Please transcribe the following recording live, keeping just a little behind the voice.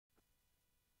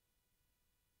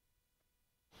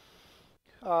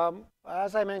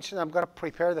As I mentioned, I'm going to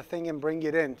prepare the thing and bring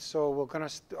it in. So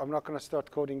I'm not going to start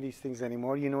coding these things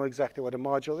anymore. You know exactly what a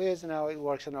module is and how it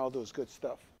works and all those good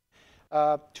stuff.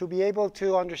 To be able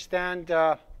to understand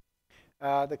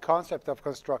the concept of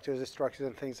constructors, destructors,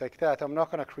 and things like that, I'm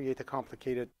not going to create a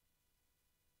complicated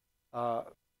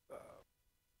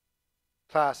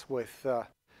class with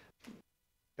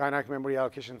dynamic memory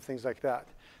allocation, things like that.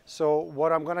 So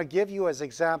what I'm going to give you as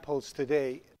examples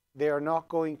today, they are not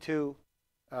going to,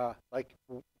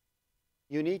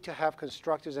 you need to have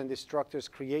constructors and destructors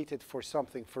created for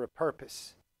something, for a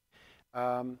purpose.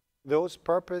 Those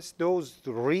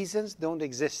reasons don't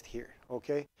exist here,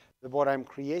 okay? What I'm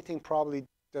creating probably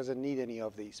doesn't need any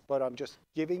of these, but I'm just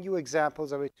giving you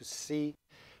examples of it to see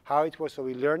how it works. So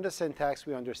we learn the syntax,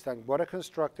 we understand what a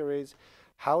constructor is,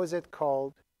 how is it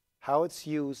called, how it's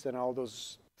used, and all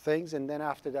those things. And then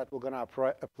after that, we're going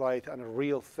to apply it on a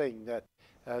real thing that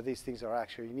these things are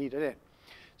actually needed in.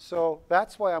 So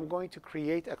that's why I'm going to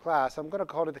create a class. I'm going to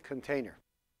call it a container,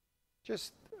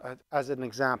 just as an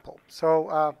example.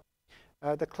 So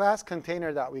the class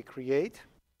container that we create,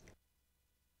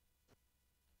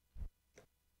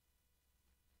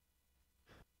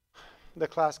 the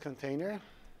class container.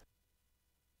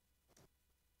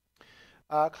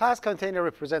 Class container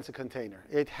represents a container.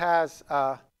 It has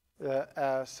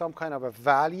some kind of a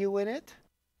value in it,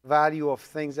 value of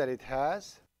things that it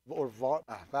has, or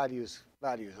values,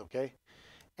 okay?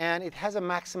 And it has a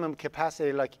maximum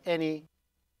capacity like any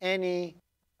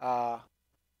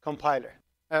compiler,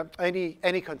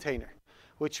 any container,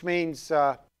 which means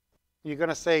you're going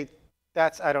to say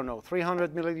that's, I don't know,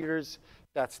 300 milliliters,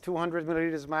 that's 200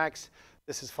 milliliters max,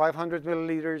 this is 500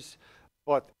 milliliters,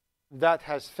 but that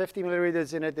has 50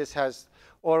 milliliters in it. This has,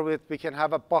 or we can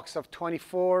have a box of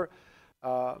 24,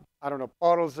 I don't know,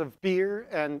 bottles of beer,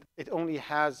 and it only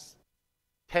has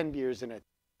 10 beers in it,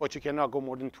 but you cannot go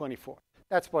more than 24.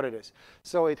 That's what it is.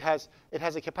 So it has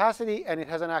a capacity, and it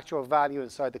has an actual value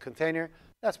inside the container.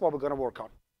 That's what we're going to work on.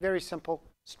 Very simple,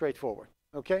 straightforward,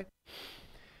 okay?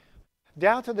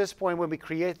 Down to this point, when we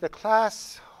create the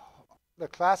class, the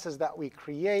classes that we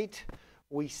create,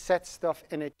 we set stuff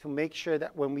in it to make sure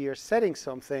that when we are setting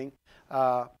something,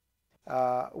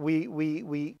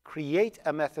 we create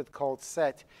a method called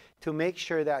set to make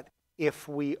sure that if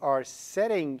we are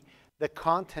setting the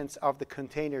contents of the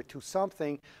container to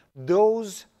something,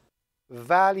 those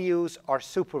values are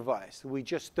supervised. We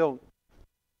just don't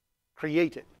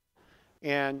create it.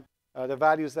 And the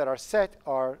values that are set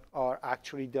are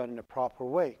actually done in a proper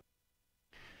way.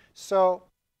 So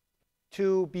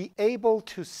to be able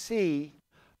to see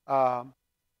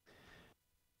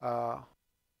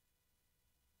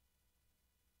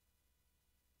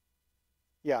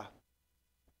yeah,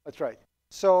 that's right.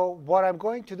 So what I'm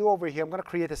going to do over here, I'm going to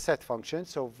create a set function.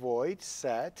 So void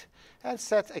set, and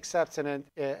set accepts an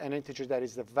integer that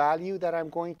is the value that I'm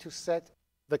going to set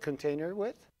the container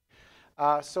with.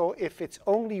 So if it's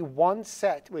only one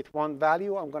set with one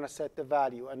value, I'm going to set the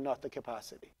value and not the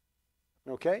capacity.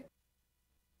 Okay?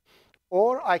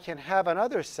 Or I can have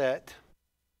another set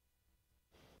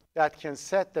that can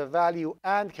set the value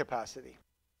and capacity.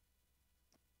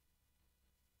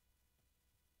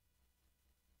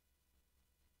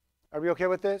 Are we okay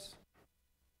with this?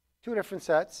 Two different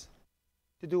sets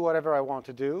to do whatever I want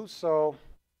to do. So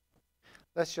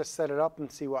let's just set it up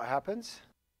and see what happens.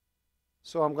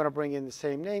 So I'm going to bring in the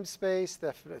same namespace.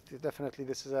 Definitely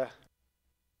this is a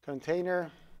container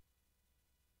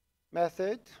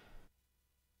method.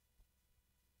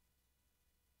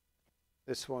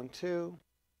 This one too.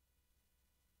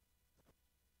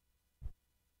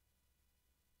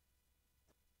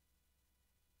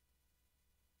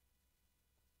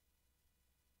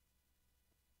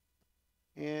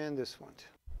 And this one too.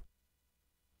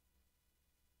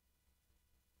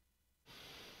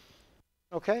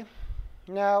 Okay,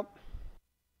 now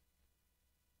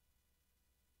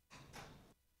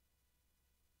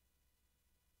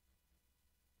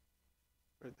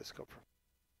where did this come from?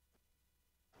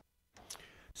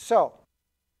 So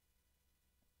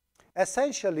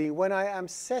essentially, when I am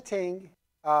setting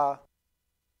a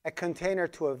container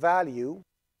to a value,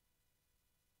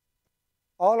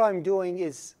 all I'm doing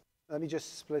is, let me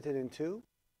just split it in two.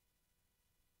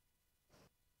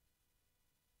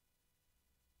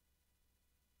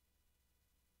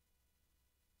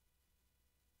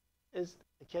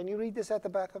 Can you read this at the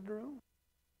back of the room?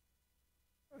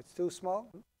 It's too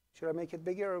small. Should I make it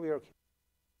bigger, or are we okay?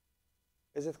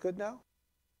 Is it good now?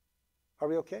 Are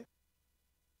we okay?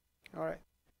 All right.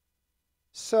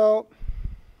 So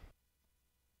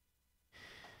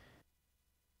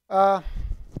I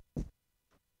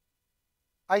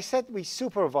said we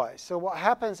supervise. So what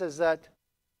happens is that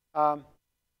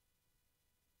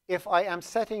If I am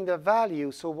setting the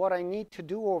value, so what I need to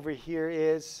do over here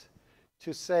is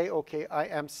to say, okay, I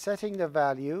am setting the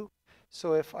value.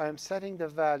 So if I am setting the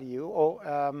value,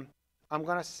 I'm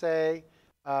going to say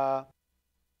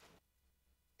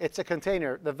it's a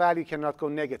container. The value cannot go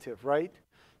negative, right?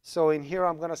 So in here,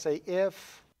 I'm going to say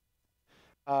if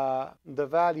the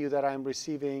value that I'm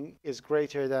receiving is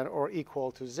greater than or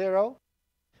equal to 0,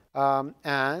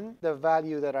 and the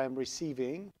value that I'm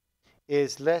receiving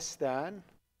is less than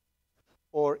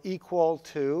or equal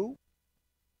to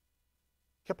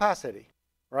capacity,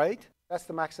 right? That's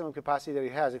the maximum capacity that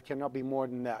it has. It cannot be more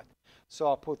than that. So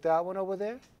I'll put that one over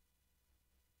there.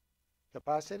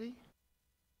 Capacity.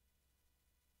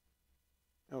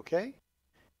 Okay.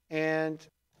 And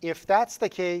if that's the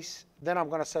case, then I'm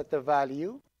going to set the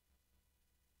value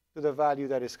to the value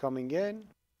that is coming in.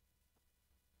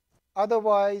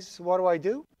 Otherwise, what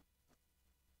do?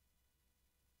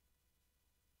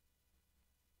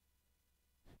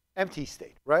 Empty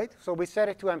state, right? So we set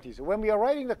it to empty. So when we are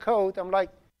writing the code, I'm like,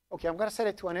 okay, I'm going to set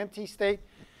it to an empty state.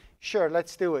 Sure,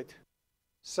 let's do it.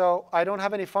 So I don't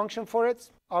have any function for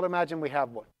it. I'll imagine we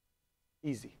have one.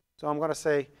 Easy. So I'm going to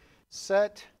say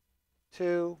set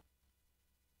to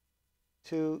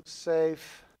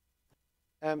safe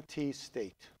empty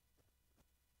state.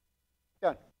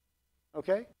 Done.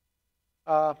 Okay?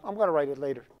 I'm going to write it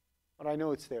later, but I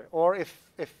know it's there. Or if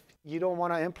you don't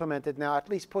want to implement it now, at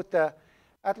least put the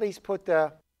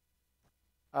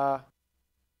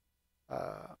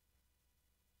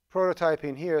prototype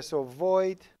in here. So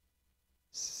void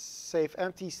safe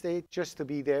empty state, just to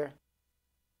be there,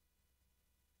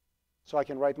 so I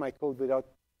can write my code without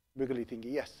wiggly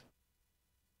thingy. Yes.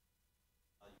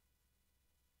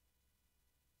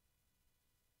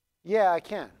 Yeah, I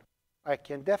can. I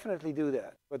can definitely do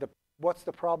that. But what's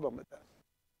the problem with that?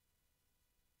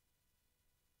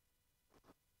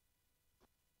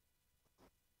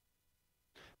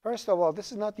 First of all,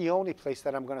 this is not the only place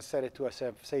that I'm going to set it to a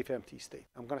safe empty state.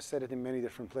 I'm going to set it in many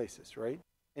different places, right?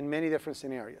 In many different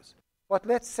scenarios. But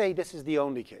let's say this is the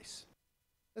only case.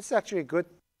 This is actually a good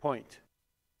point.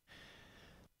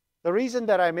 The reason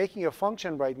that I'm making a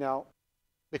function right now,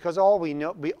 because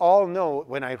we all know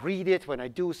when I read it, when I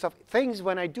do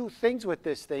when I do things with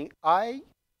this thing, I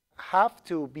have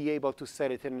to be able to set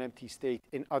it in an empty state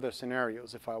in other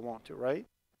scenarios if I want to, right?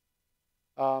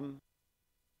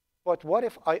 But what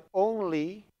if I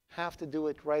only have to do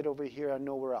it right over here and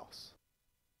nowhere else?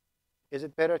 Is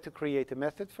it better to create a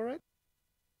method for it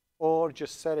or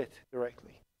just set it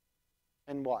directly?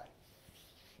 And why?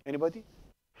 Anybody?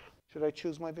 Should I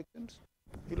choose my victims?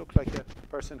 You look like a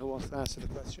person who wants to answer the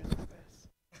question.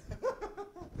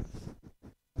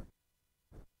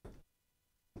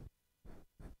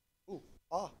 Ooh,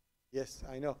 yes,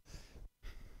 I know.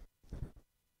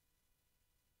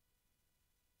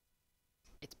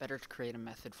 It's better to create a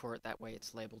method for it. That way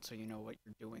it's labeled so you know what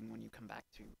you're doing when you come back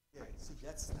to. Yeah, see,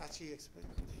 that's actually,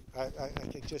 I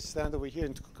can just stand over here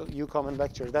and you come and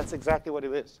lecture. That's exactly what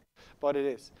it is. But it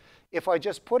is. If I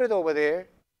just put it over there,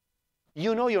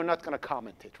 you know you're not going to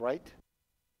comment it, right?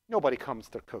 Nobody comments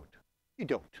their code. You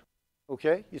don't.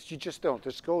 Okay? You just don't.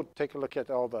 Just go take a look at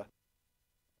all the,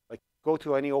 go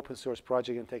to any open source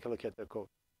project and take a look at their code.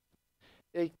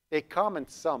 They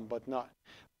comment some, but not.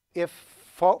 If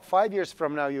 5 years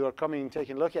from now you are coming and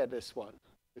taking a look at this one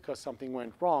because something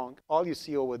went wrong, all you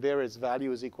see over there is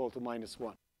value is equal to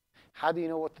 -1. How do you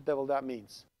know what the devil that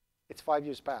means? It's 5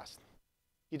 years past.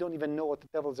 You don't even know what the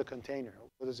devil is a container.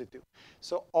 What does it do?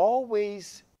 So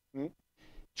always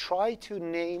try to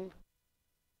name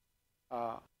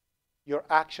your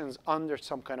actions under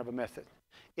some kind of a method,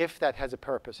 if that has a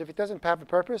purpose. If it doesn't have a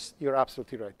purpose, you're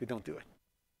absolutely right. We don't do it.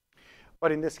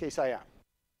 But in this case, I am.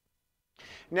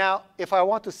 Now, if I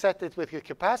want to set it with your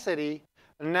capacity,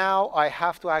 now I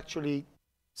have to actually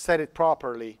set it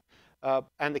properly.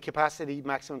 And the capacity,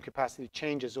 maximum capacity,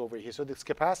 changes over here. So this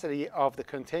capacity of the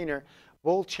container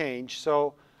will change.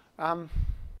 So how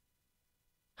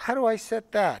do I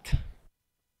set that?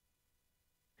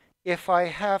 If I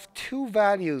have two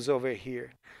values over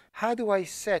here, how do I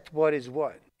set what is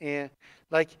what? And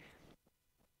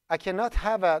I cannot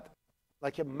have a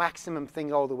maximum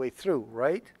thing all the way through,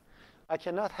 right? I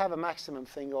cannot have a maximum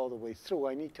thing all the way through.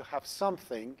 I need to have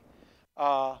something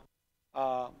to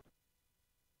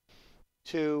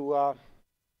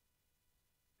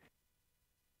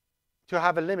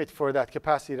have a limit for that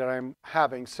capacity that I'm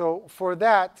having. So for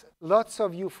that, lots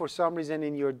of you, for some reason,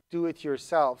 in your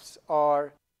do-it-yourselves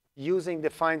are using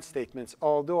define statements,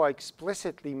 although I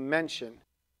explicitly mention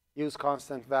use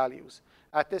constant values.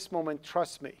 At this moment,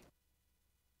 trust me,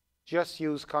 just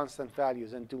use constant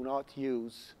values and do not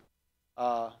use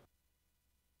uh,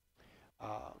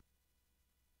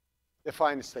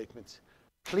 define statements.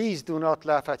 Please do not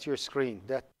laugh at your screen.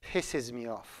 That pisses me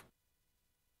off.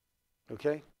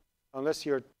 Okay? Unless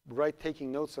you're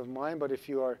taking notes of mine, but if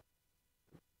you are,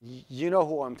 you know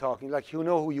who I'm talking, like you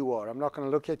know who you are. I'm not going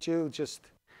to look at you, just,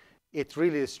 it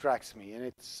really distracts me, and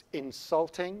it's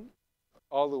insulting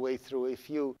all the way through. If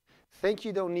you think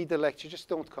you don't need the lecture, just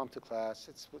don't come to class.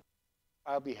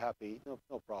 I'll be happy, no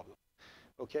problem.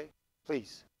 Okay?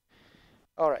 Please.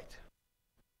 All right.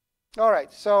 All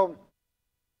right, so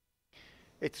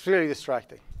it's really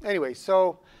distracting. Anyway,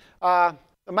 so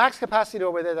the max capacity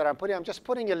over there that I'm just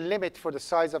putting a limit for the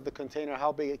size of the container,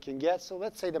 how big it can get. So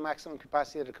let's say the maximum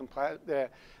capacity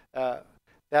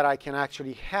that I can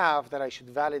actually have, that I should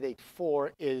validate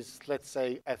for, is, let's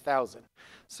say, 1,000.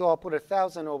 So I'll put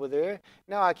 1,000 over there.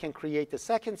 Now I can create the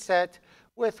second set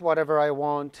with whatever I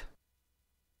want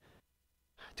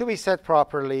to be set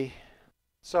properly.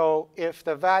 So if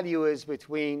the value is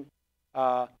between,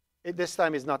 this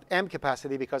time is not M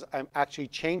capacity because I'm actually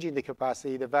changing the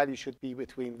capacity. The value should be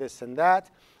between this and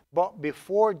that. But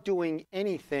before doing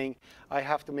anything, I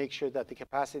have to make sure that the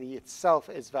capacity itself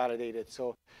is validated.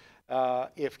 So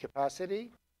if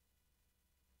capacity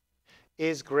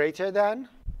is greater than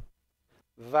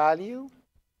value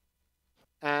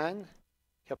and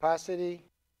capacity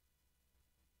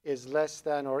is less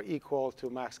than or equal to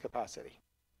max capacity,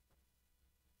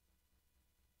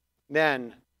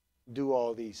 then do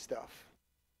all these stuff.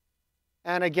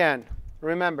 And again,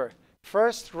 remember,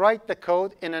 first write the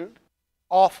code in an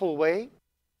awful way,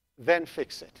 then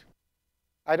fix it.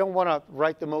 I don't want to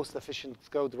write the most efficient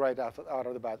code right out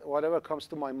of the bat. Whatever comes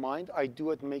to my mind, I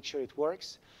do it, make sure it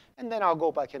works, and then I'll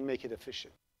go back and make it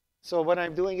efficient. So when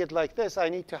I'm doing it like this, I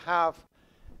need to have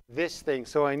this thing.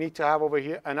 So I need to have over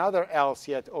here another else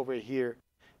yet over here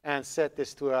and set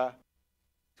this to a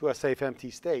safe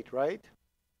empty state, right?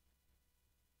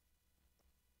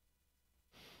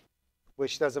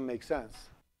 Which doesn't make sense.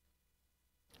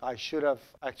 I should have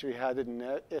actually had it in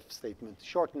an if statement.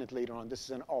 Shorten it later on. This is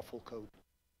an awful code.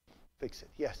 Fix it.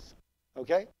 Yes.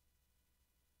 Okay?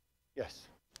 Yes.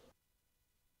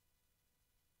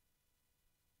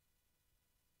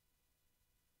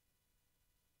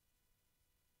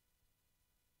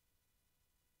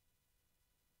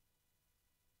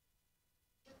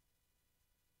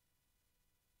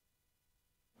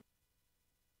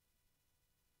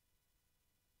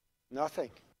 Nothing.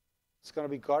 It's going to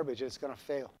be garbage. It's going to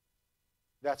fail.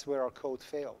 That's where our code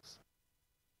fails.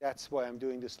 That's why I'm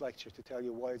doing this lecture, to tell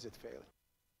you why is it failing.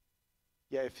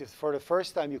 Yeah, if for the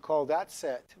first time you call that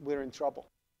set, we're in trouble.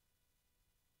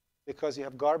 Because you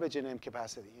have garbage in M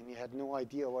capacity, and you had no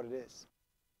idea what it is.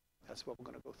 That's what we're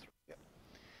going to go through. Yeah.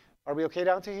 Are we OK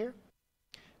down to here?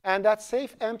 And that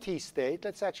safe empty state,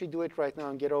 let's actually do it right now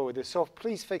and get over this. So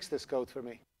please fix this code for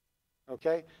me.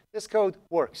 OK? This code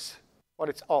works, but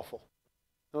it's awful.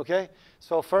 OK?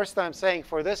 So first I'm saying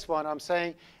for this one, I'm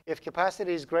saying if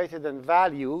capacity is greater than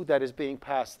value that is being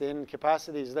passed in,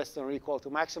 capacity is less than or equal to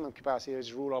maximum capacity,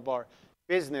 is rule of our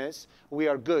business, we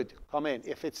are good. Come in.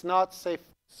 If it's not safe,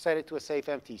 set it to a safe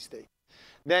empty state.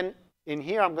 Then in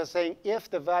here I'm going to say if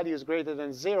the value is greater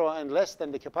than 0 and less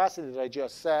than the capacity that I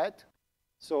just set,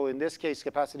 so in this case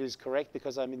capacity is correct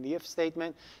because I'm in the if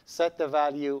statement, set the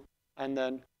value, and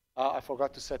then I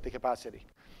forgot to set the capacity.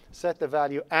 Set the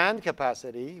value and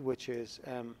capacity, which is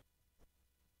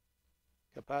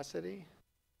capacity,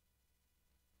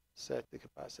 set the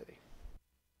capacity.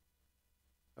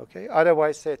 Okay,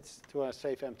 otherwise set to a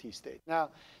safe empty state.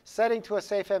 Now, setting to a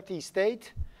safe empty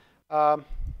state,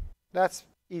 that's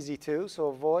easy too.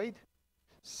 So void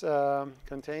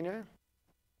container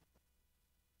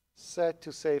set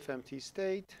to safe empty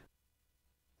state.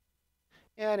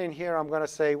 And in here, I'm going to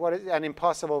say what is an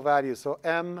impossible value. So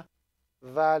m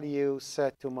value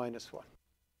set to -1.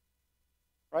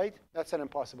 Right? That's an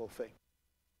impossible thing.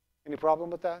 Any problem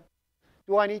with that?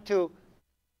 Do I need to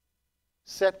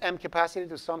set M capacity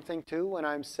to something too when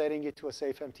I'm setting it to a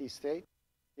safe empty state?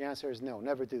 The answer is no,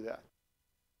 never do that.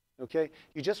 Okay?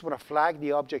 You just want to flag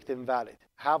the object invalid.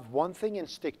 Have one thing and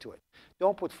stick to it.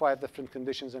 Don't put 5 different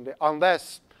conditions in there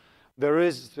unless there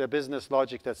is a business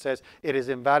logic that says it is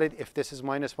invalid if this is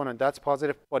 -1 and that's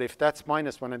positive. But if that's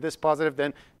 -1 and this positive,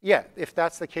 then yeah, if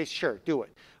that's the case, sure, do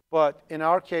it. But in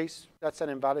our case, that's an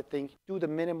invalid thing. Do the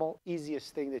minimal,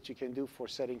 easiest thing that you can do for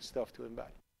setting stuff to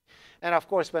invalid. And of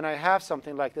course, when I have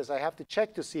something like this, I have to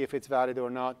check to see if it's valid or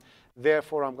not.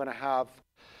 Therefore, I'm going to have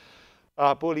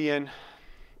Boolean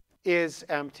is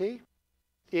empty,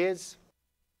 is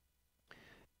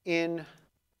in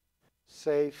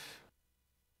safe,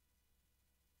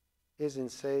 is in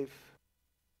safe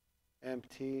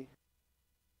empty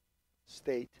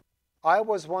state. I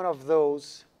was one of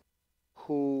those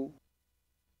who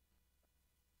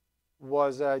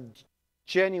was a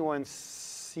genuine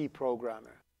C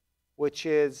programmer, which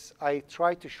is I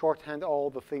try to shorthand all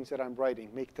the things that I'm writing,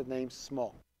 make the names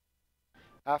small.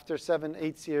 After 7,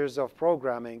 8 years of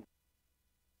programming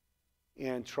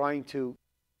and trying to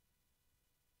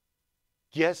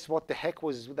guess what the heck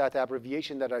was that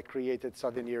abbreviation that I created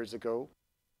 7 years ago,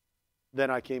 then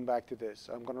I came back to this.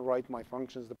 I'm going to write my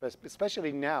functions the best,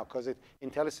 especially now, because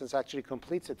IntelliSense actually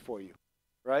completes it for you,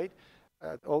 right?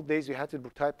 Old days, we had to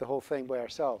type the whole thing by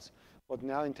ourselves. But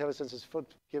now IntelliSense is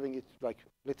giving it, like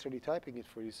literally typing it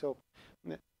for you. So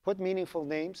put meaningful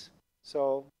names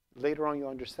so later on you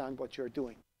understand what you're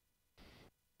doing.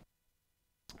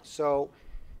 So,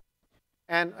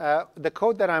 and the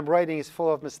code that I'm writing is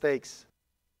full of mistakes.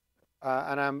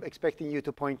 And I'm expecting you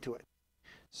to point to it.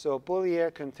 So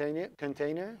Boolean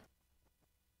container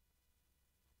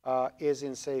is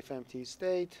in safe empty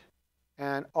state.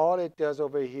 And all it does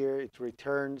over here, it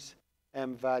returns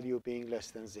m value being less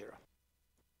than 0.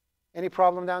 Any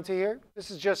problem down to here?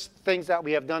 This is just things that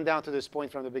we have done down to this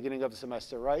point from the beginning of the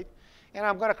semester, right? And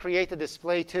I'm going to create a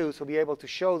display too to be able to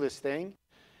show this thing.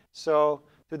 So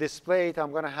to display it,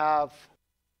 I'm going to have,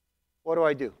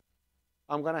 what do?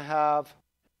 I'm going to have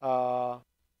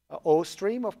O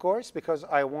stream, of course, because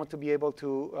I want to be able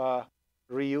to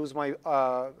reuse my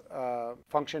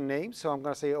function name. So I'm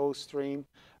going to say O stream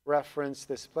reference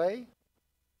display.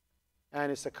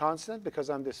 And it's a constant because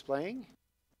I'm displaying,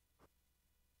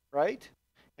 right?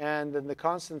 And then the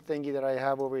constant thingy that I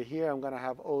have over here, I'm going to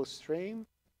have O stream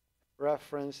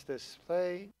reference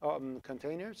display,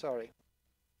 container, sorry.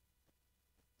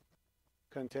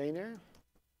 Container,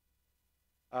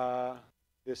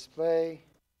 display,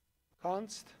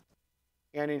 const.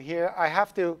 And in here, I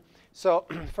have to, so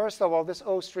first of all, this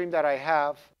O stream that I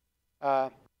have,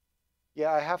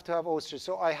 yeah, I have to have O stream.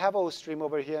 So I have O stream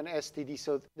over here in std,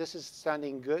 so this is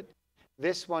standing good.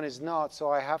 This one is not, so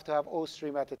I have to have O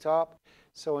stream at the top.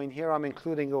 So in here, I'm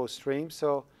including O stream.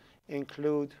 So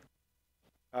include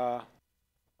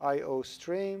IO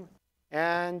stream.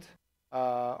 And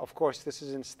of course, this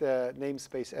is in the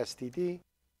namespace std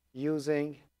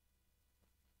using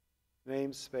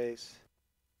namespace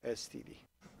std.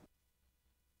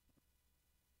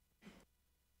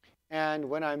 And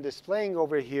when I'm displaying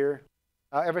over here,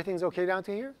 everything's OK down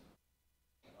to here?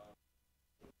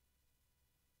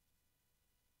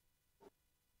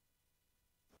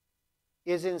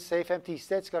 Is in safe empty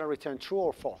state, it's going to return true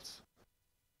or false.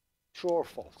 True or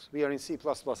false. We are in C++.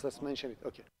 Let's mention it.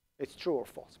 OK. It's true or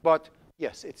false. But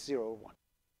yes, it's 0 or 1.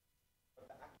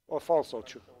 Or false or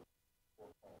true.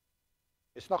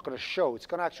 It's not going to show. It's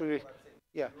going to actually,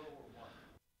 yeah.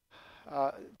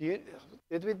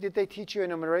 Did they teach you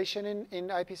enumeration in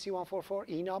IPC 144,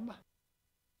 enum?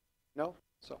 No?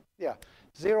 So, yeah.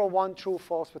 0, 1, true,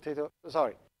 false, potato.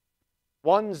 Sorry.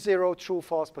 1, 0, true,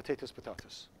 false, potatoes,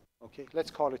 potatoes. OK, let's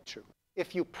call it true.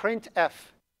 If you print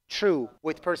f true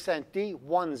with %d,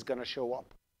 1's going to show up.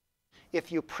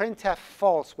 If you print f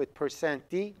false with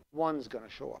 %d, 1's going to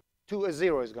show up.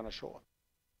 0 is going to show up.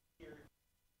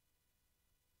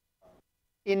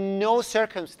 In no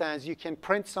circumstance you can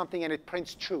print something and it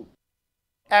prints true.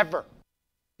 Ever.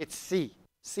 It's C.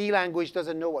 C language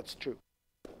doesn't know what's true.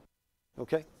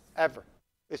 OK? Ever.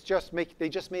 It's just they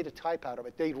just made a type out of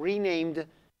it. They renamed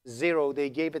 0. They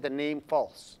gave it the name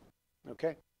false.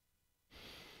 OK?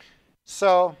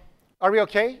 So are we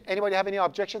OK? Anybody have any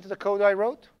objection to the code I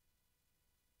wrote?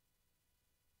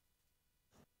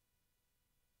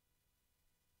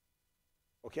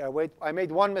 OK, I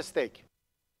made one mistake.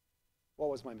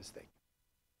 What was my mistake?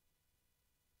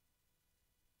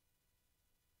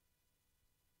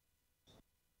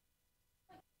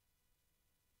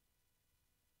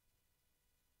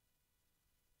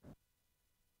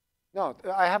 No,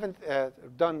 I haven't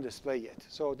done display yet.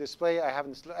 So display, I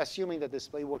haven't, assuming that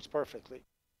display works perfectly.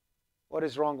 What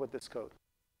is wrong with this code?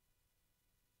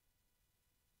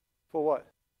 For what?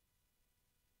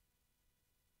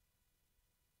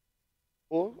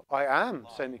 Oh, I am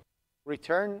sending.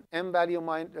 Return m value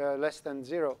less than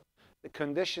 0. The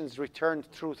conditions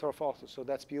returned truth or false. So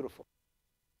that's beautiful.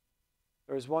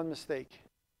 There is one mistake.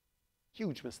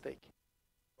 Huge mistake.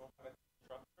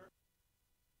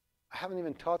 I haven't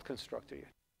even taught constructor yet.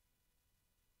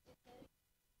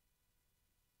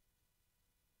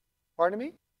 Pardon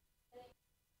me?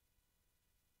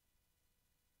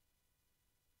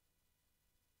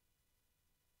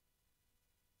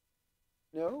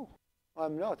 No,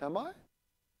 I'm not. Am I?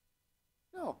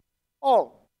 No.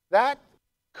 Oh, that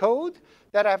code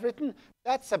that I've written,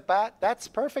 that's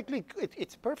perfectly,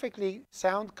 it's perfectly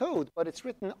sound code, but it's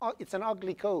written, it's an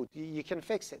ugly code. You can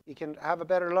fix it. You can have a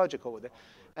better logic with it.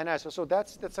 And so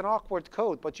that's an awkward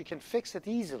code, but you can fix it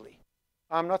easily.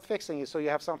 I'm not fixing it, so you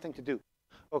have something to do.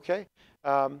 Okay?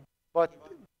 But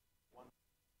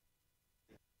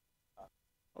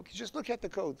okay, just look at the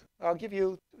code. I'll give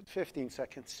you 15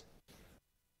 seconds.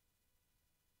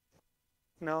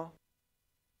 No.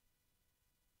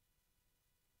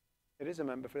 It is a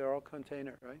member for our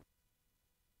container, right?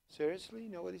 Seriously?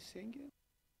 Nobody's seeing it?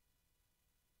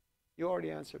 You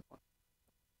already answered one.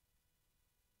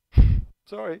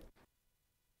 Sorry.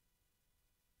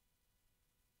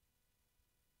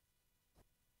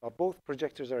 Both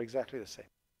projectors are exactly the same.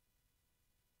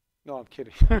 No, I'm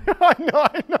kidding. I know.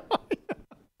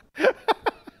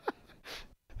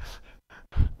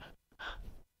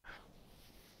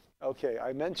 Okay,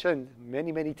 I mentioned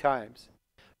many, many times,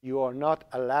 you are not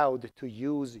allowed to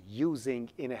use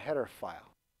using in a header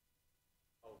file.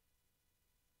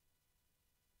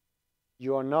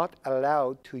 You are not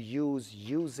allowed to use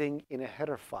using in a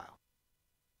header file.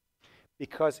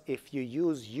 Because if you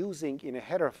use using in a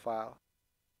header file,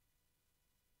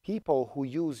 people who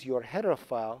use your header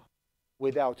file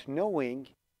without knowing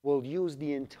will use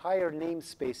the entire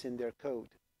namespace in their code.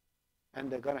 And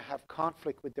they're going to have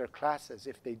conflict with their classes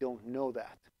if they don't know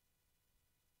that.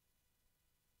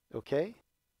 Okay?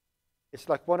 It's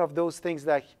like one of those things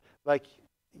that, like,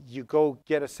 you go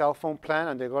get a cell phone plan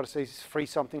and they're going to say it's free,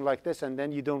 something like this, and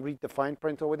then you don't read the fine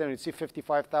print over there and you see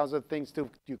 55,000 things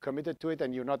you committed to it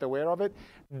and you're not aware of it.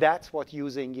 That's what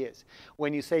using is.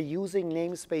 When you say using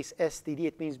namespace std,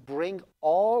 it means bring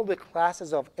all the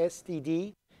classes of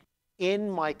std in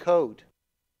my code.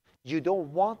 You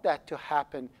don't want that to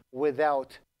happen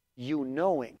without you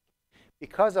knowing.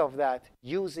 Because of that,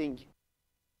 using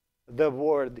the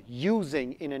word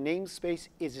using in a namespace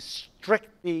is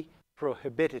strictly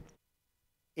prohibited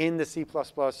in the C++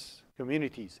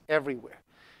 communities everywhere.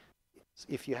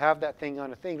 If you have that thing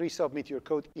on a thing, resubmit your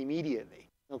code immediately.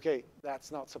 Okay,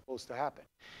 that's not supposed to happen.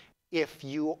 If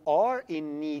you are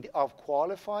in need of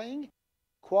qualifying,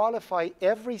 qualify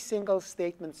every single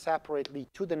statement separately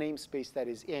to the namespace that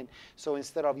is in. So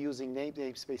instead of using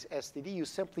namespace std, you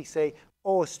simply say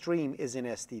OStream is in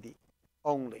std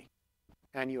only,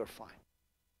 and you're fine.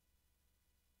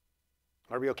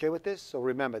 Are we okay with this? So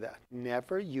remember that.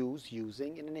 Never use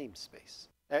using in a namespace,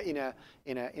 in a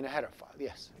header file.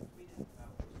 Yes.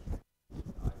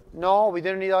 No, we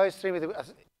didn't need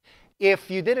IOStream. If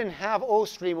you didn't have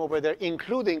OStream over there,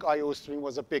 including IOStream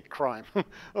was a big crime.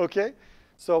 Okay?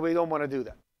 So we don't want to do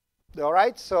that. All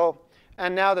right? So,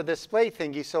 and now the display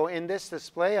thingy. So in this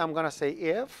display, I'm going to say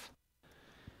if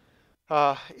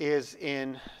is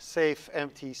in safe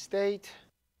empty state,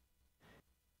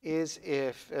 is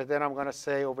if, then I'm going to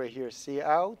say over here,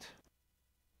 cout,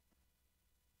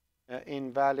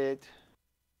 invalid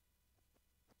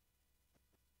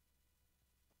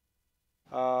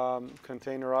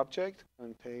container object.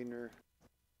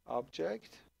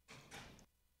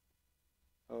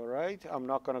 All right, I'm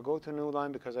not going to go to new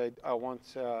line because I want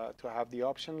to have the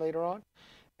option later on.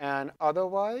 And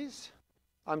otherwise,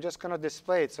 I'm just going to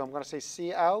display it. So I'm going to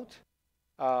say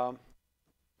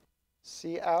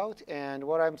cout, and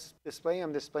what I'm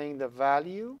displaying the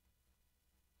value.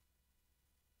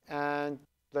 And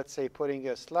let's say putting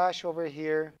a slash over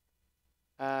here.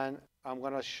 And I'm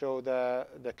going to show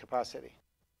the capacity.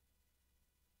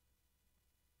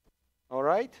 All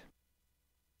right?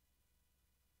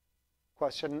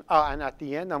 Question, and at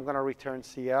the end, I'm going to return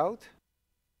cout.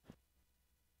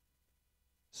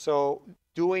 So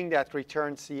doing that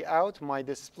return cout, my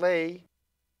display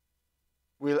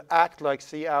will act like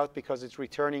cout because it's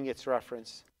returning its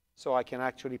reference. So I can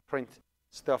actually print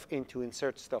stuff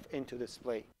insert stuff into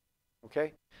display.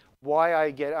 Okay? Why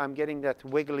I'm getting that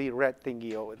wiggly red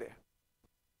thingy over there?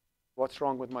 What's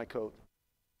wrong with my code?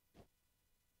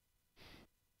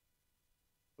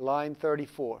 Line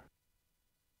 34.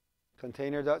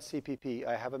 Container.cpp.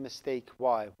 I have a mistake.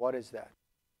 Why? What is that?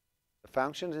 The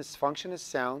function is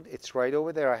sound. It's right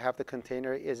over there. I have the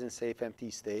container is in safe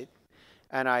empty state.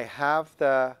 And I have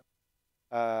the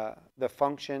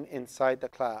function inside the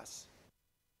class.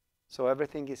 So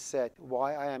everything is set.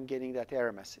 Why I am getting that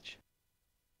error message?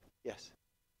 Yes.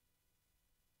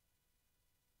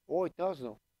 Oh, it does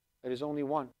no. There is only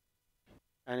one.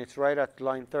 And it's right at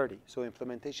line 30. So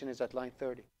implementation is at line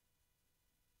 30.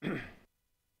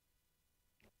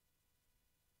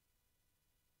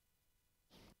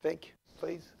 Think,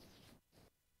 please.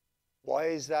 Why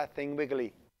is that thing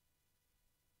wiggly?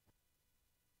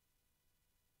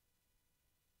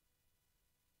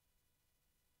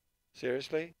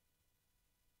 Seriously?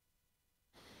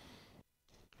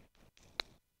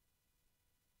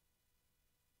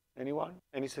 Anyone?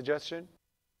 Any suggestion?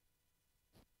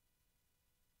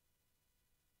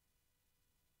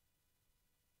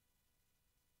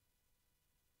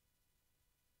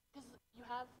 Because you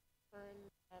have current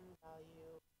m value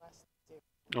less than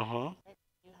 0. Uh-huh. Right?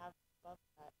 You have above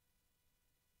that.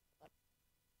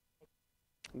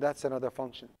 That's another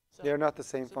function. So, They're not the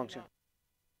same so function.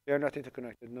 They're They're not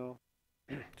interconnected, no.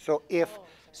 So if Oh,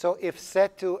 so if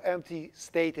set to empty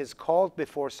state is called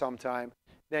before some time,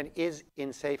 then is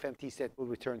in safe empty state will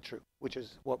return true, which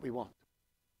is what we want.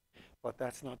 But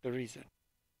that's not the reason.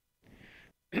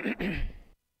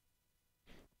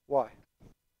 Why?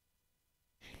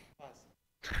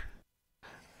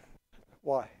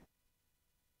 Why?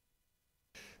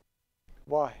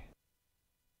 Why?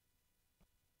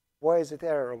 Why is it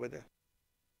error over there?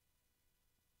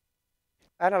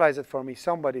 Analyze it for me.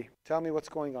 Somebody, tell me what's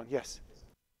going on. Yes.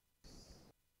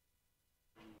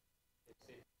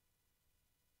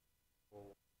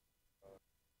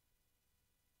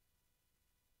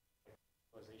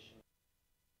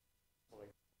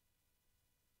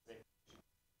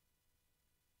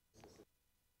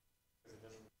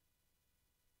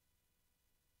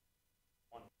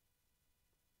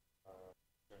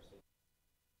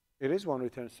 It is one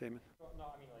return statement. No,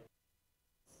 I mean like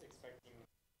it's expecting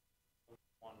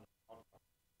one outcome.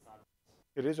 It's not.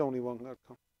 It is only one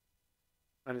outcome.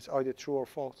 And it's either true or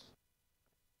false.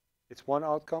 It's one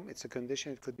outcome, it's a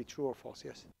condition, it could be true or false,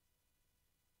 yes.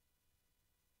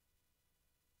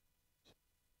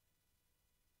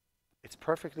 It's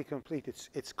perfectly complete.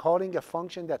 It's calling a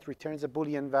function that returns a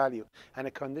Boolean value. And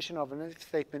a condition of an if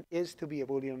statement is to be a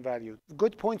Boolean value.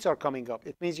 Good points are coming up.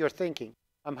 It means you're thinking.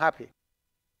 I'm happy.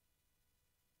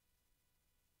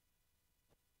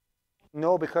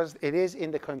 No, because it is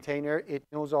in the container. It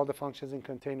knows all the functions in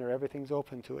container. Everything's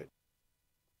open to it.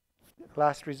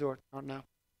 Last resort, not now.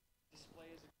 Display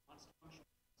is a constant function.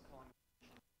 It's calling a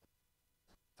function.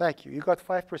 Thank you. You got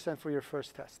 5% for your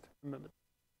first test. Remember.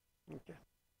 Okay.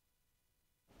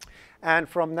 And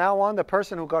from now on, the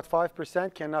person who got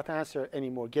 5% cannot answer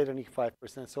anymore, get any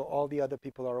 5%. So all the other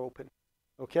people are open.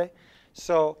 Okay?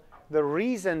 So the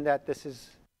reason that this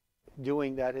is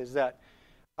doing that is that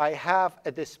I have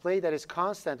a display that is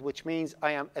constant, which means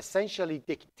I am essentially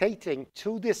dictating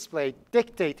to display,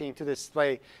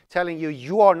 telling you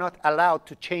you are not allowed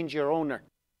to change your owner.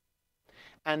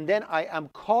 And then I am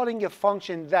calling a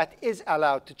function that is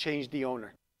allowed to change the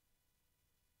owner,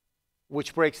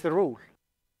 which breaks the rule.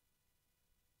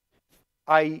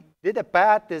 I did a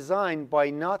bad design by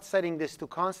not setting this to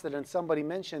constant, and somebody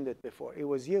mentioned it before. It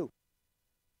was you.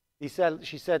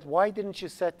 She said, why didn't you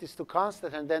set this to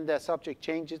constant? And then the subject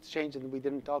changed, and we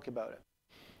didn't talk about it.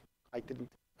 I didn't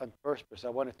on purpose. I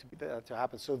wanted to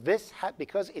happen. So this,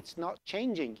 because it's not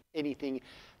changing anything,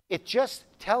 it just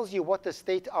tells you what the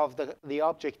state of the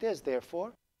object is.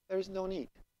 Therefore, there is no need.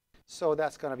 So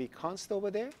that's going to be const over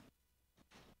there.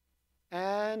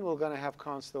 And we're going to have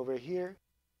const over here.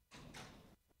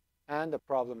 And the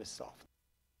problem is solved.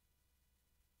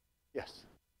 Yes?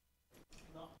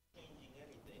 Not changing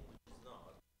anything, which is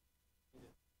not.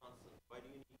 It's constant. Why do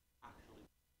you need actually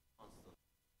constant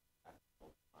at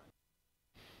all times?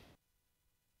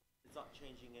 It's not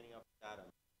changing any of the data,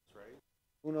 right?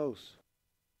 Who knows?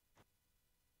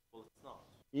 Well, it's not.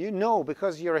 You know,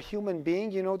 because you're a human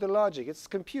being, you know the logic. It's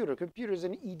computer. Computer is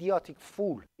an idiotic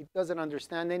fool. It doesn't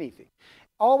understand anything.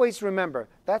 Always remember,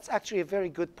 that's actually a very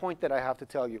good point that I have to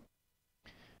tell you.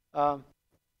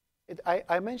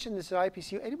 I mentioned this at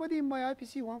IPC. Anybody in my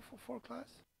IPC 144 class?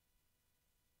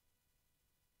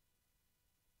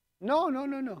 No.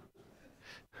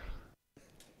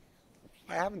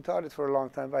 I haven't taught it for a long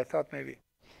time, but I thought maybe.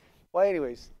 Well,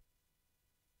 anyways.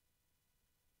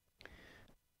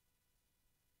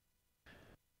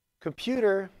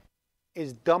 Computer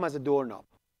is dumb as a doorknob.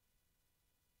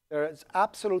 There is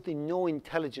absolutely no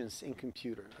intelligence in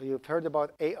computer. You've heard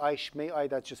about AI, shmai,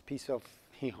 that's just piece of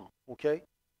hee-haw, okay?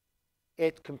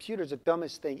 Computer is the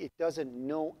dumbest thing. It doesn't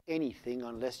know anything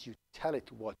unless you tell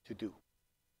it what to do.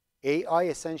 AI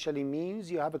essentially means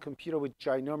you have a computer with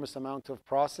ginormous amount of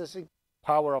processing,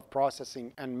 power of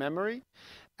processing and memory,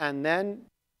 and then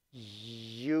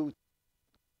you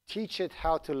teach it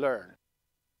how to learn.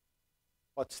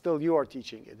 But still you are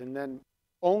teaching it. And then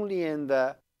only in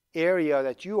the area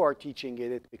that you are teaching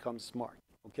it, it becomes smart,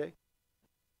 okay?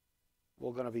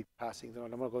 We're going to be passing,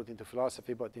 I'm not going to go into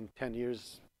philosophy, but in 10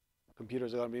 years,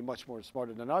 computers are going to be much more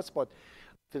smarter than us, but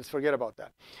let's forget about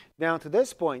that. Now, to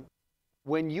this point,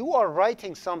 when you are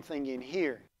writing something in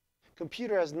here,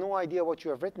 computer has no idea what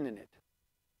you have written in it.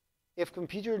 if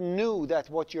computer knew that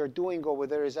what you're doing over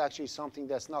there is actually something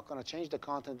that's not going to change the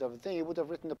content of the thing, it would have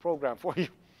written the program for you.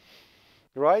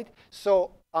 Right?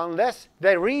 So unless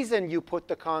the reason you put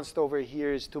the const over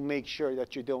here is to make sure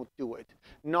that you don't do it.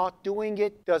 Not doing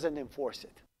it doesn't enforce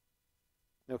it.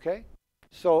 Okay?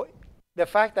 So the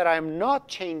fact that I'm not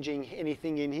changing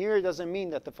anything in here doesn't mean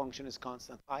that the function is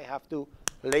constant. I have to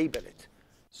label it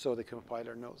so the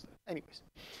compiler knows that. Anyways.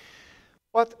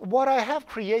 But what I have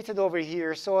created over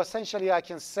here, so essentially I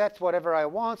can set whatever I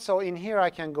want. So in here I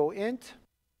can go int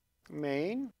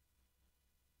main.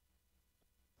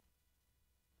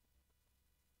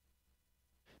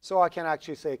 So I can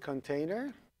actually say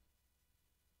container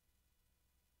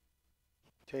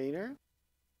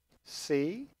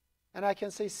C, and I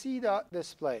can say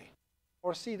c.display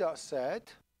or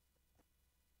c.set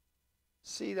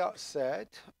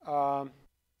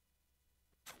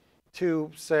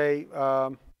to say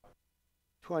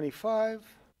 25,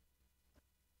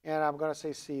 and I'm going to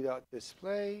say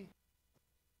c.display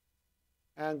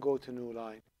and go to new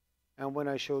line. And when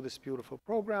I show this beautiful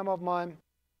program of mine,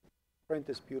 print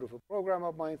this beautiful program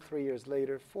of mine 3 years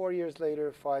later, 4 years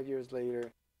later, 5 years later,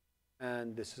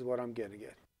 and this is what I'm getting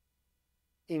at.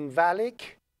 Invalid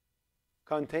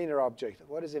container object.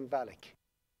 What is invalid?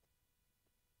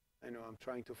 I know, I'm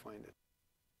trying to find it.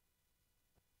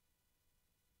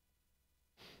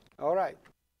 All right.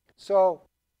 So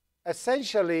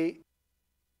essentially,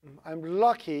 I'm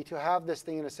lucky to have this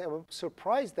thing in a safe. I'm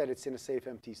surprised that it's in a safe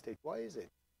empty state. Why is it?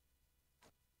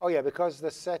 Oh, yeah, because the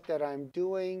set that I'm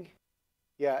doing,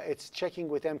 yeah, it's checking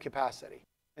with M capacity.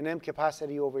 And M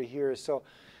capacity over here. So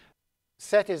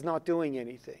set is not doing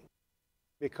anything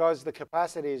because the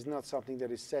capacity is not something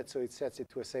that is set, so it sets it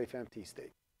to a safe empty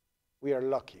state. We are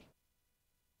lucky.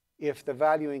 If the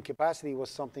value in capacity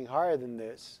was something higher than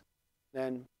this,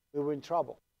 then we were in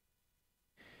trouble.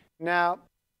 Now,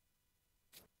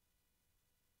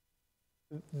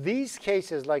 these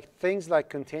cases, like things like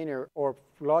container or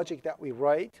logic that we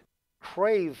write,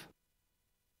 crave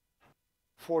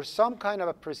for some kind of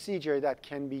a procedure that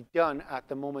can be done at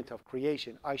the moment of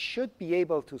creation. I should be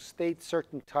able to state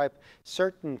certain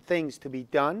things to be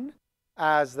done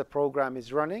as the program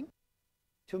is running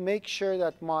to make sure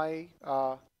that my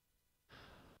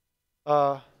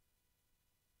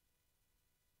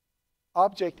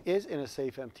object is in a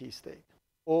safe empty state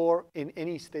or in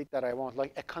any state that I want.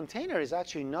 Like a container is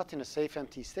actually not in a safe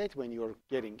empty state when you're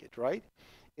getting it, right?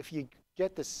 If you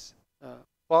get this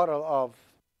bottle,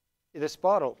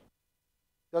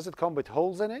 does it come with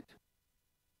holes in it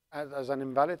as an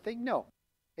invalid thing? No.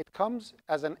 It comes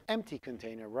as an empty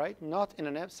container, right? Not in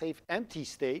a safe empty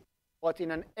state, but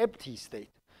in an empty state.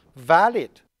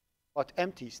 Valid, but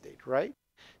empty state, right?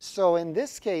 So in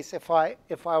this case, if I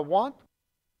want,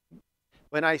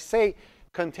 when I say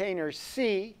container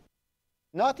C,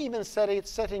 not even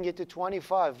setting it to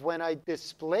 25, when I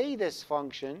display this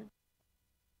function,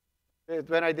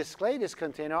 when I display this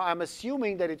container, I'm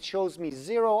assuming that it shows me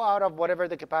 0 out of whatever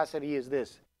the capacity is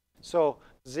this. So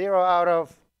 0 out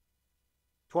of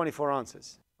 24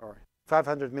 ounces, or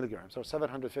 500 milligrams, or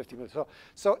 750 milligrams.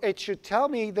 So it should tell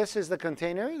me this is the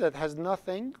container that has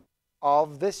nothing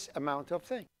of this amount of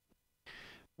thing.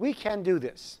 We can do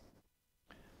this.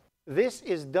 This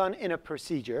is done in a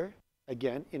procedure,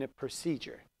 again, in a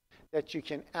procedure that you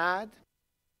can add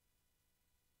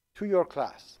to your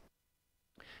class.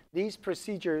 These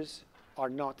procedures are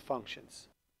not functions.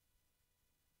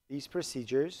 These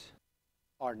procedures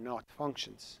are not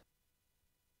functions.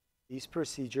 These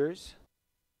procedures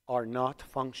are not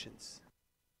functions.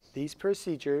 These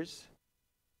procedures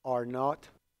are not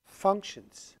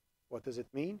functions. What does it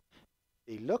mean?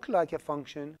 They look like a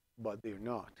function, but they're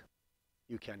not.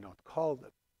 You cannot call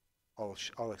them.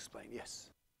 I'll explain. Yes?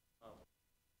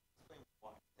 Explain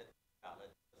why set valid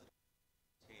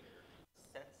container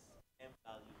sets M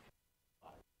value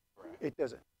 5, correct? It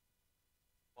doesn't.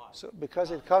 Why? So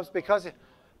because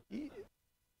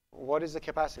what is the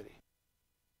capacity?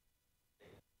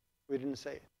 We didn't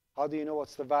say it. How do you know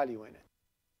what's the value in it?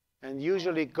 And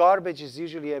usually garbage is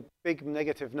usually a big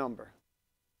negative number.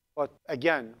 But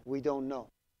again, we don't know.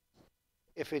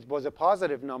 If it was a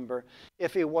positive number,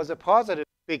 if it was a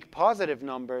big positive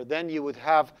number, then you would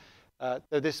have,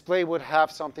 the display would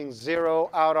have something 0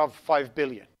 out of 5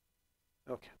 billion.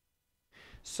 Okay.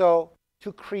 So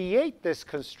to create this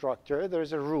constructor,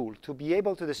 there's a rule. To be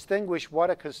able to distinguish what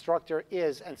a constructor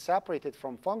is and separate it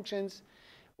from functions,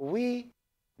 we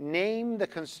name the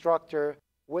constructor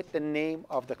with the name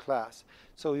of the class.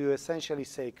 So you essentially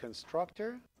say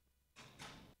constructor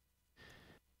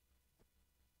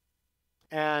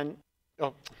and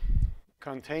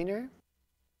container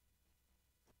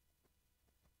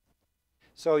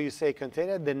So you say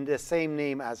container, then the same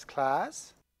name as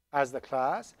class, as the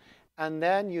class, and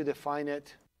then you define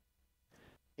it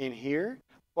in here.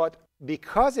 But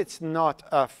because it's not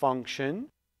a function,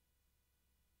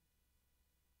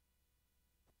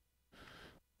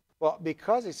 well,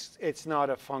 because it's not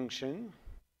a function,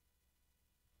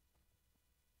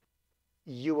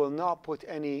 you will not put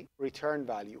any return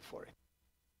value for it.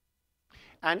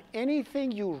 And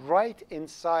anything you write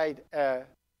inside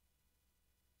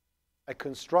a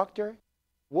constructor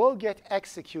will get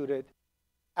executed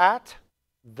at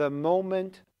the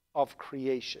moment of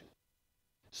creation.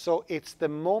 So it's the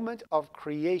moment of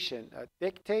creation that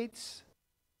dictates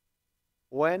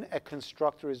when a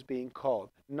constructor is being called,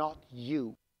 not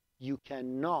you. You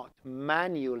cannot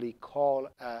manually call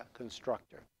a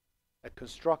constructor. A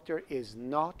constructor is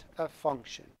not a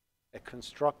function. A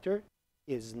constructor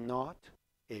is not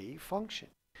a function.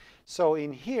 So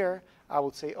in here, I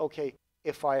would say, okay,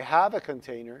 if I have a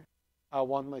container, I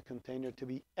want my container to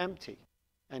be empty.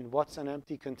 And what's an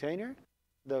empty container?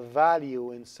 The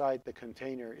value inside the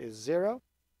container is 0.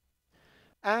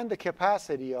 And the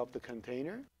capacity of the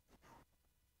container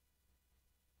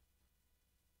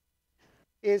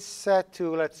is set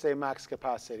to, let's say, max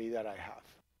capacity that I have.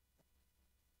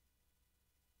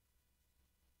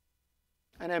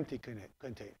 An empty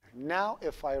container. Now,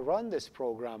 if I run this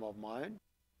program of mine,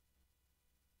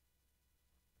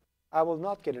 I will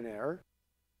not get an error,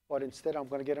 but instead I'm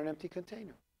going to get an empty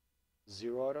container.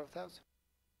 0 out of 1,000.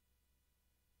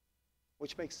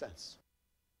 Which makes sense,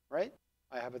 right?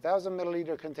 I have a 1,000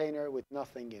 milliliter container with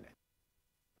nothing in it.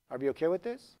 Are we okay with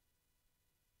this?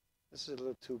 This is a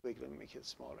little too big. Let me make it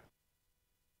smaller.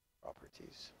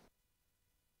 Properties.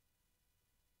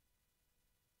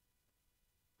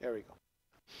 There we go.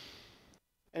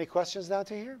 Any questions down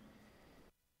to here?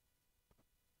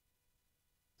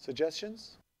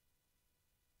 Suggestions?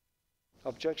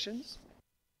 Objections?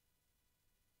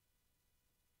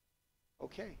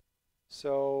 Okay.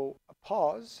 So a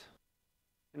pause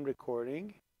in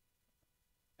recording,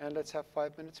 and let's have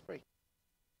 5 minutes break.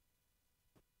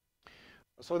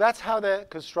 So that's how the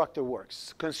constructor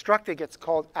works. Constructor gets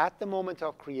called at the moment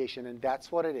of creation, and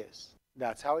that's what it is.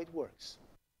 That's how it works.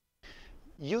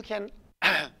 You can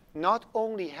not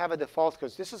only have a default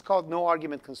constructor. This is called no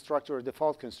argument constructor or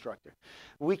default constructor.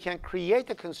 We can create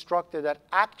a constructor that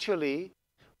actually,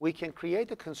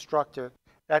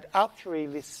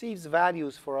 receives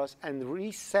values for us and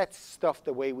resets stuff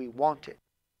the way we want it.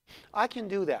 I can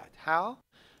do that. How?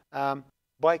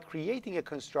 By creating a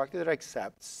constructor that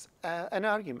accepts an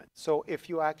argument. So if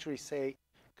you actually say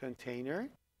container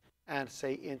and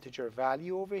say integer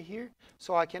value over here,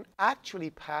 so I can actually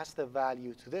pass the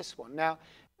value to this one. Now,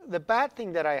 the bad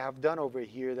thing that I have done over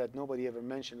here that nobody ever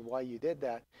mentioned why you did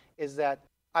that is that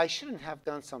I shouldn't have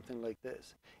done something like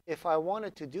this. If I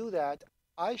wanted to do that,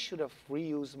 I should have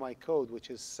reused my code,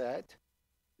 which is set,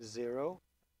 0,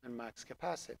 and max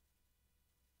capacity.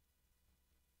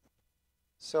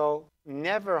 So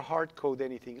never hard code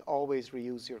anything. Always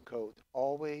reuse your code.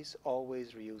 Always,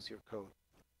 always reuse your code.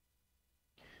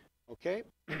 Okay?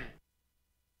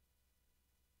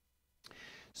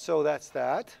 So that's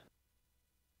that.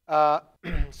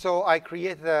 So I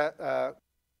create the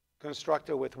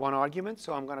constructor with one argument.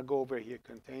 So I'm going to go over here,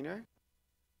 container.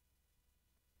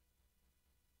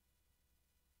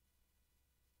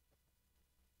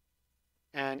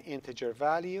 And integer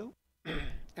value.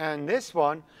 And this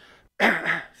one,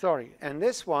 sorry, and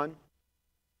this one,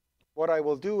 what I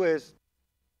will do is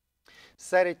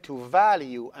set it to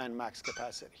value and max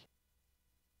capacity.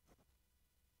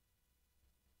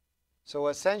 So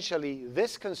essentially,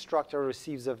 this constructor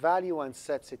receives a value and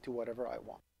sets it to whatever I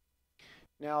want.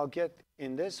 Now I'll get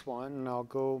in this one, and I'll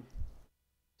go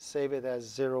save it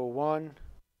as 01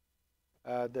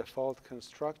 default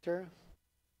constructor.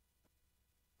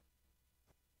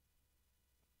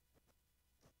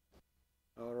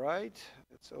 All right,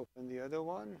 let's open the other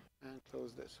one and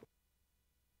close this one.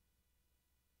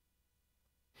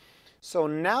 So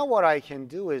now what I can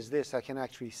do is this. I can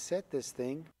actually set this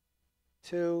thing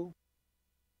to,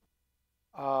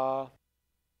 I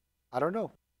don't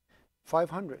know,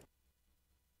 500.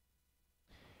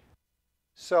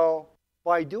 So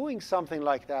by doing something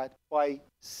like that, by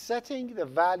setting the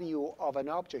value of an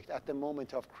object at the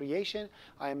moment of creation,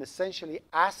 I am essentially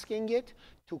asking it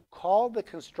to call the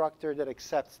constructor that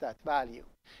accepts that value.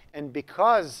 And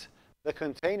because the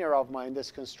container of mine, this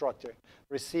constructor,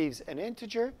 receives an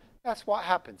integer, that's what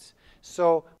happens.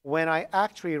 So when I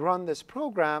actually run this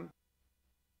program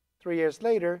 3 years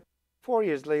later, 4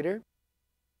 years later,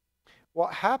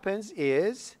 what happens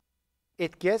is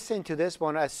it gets into this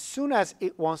one. As soon as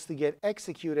it wants to get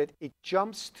executed, it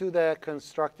jumps to the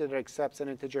constructor that accepts an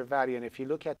integer value. And if you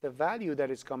look at the value that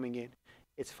is coming in,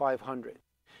 it's 500.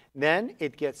 Then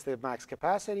it gets the max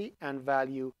capacity and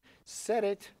value, set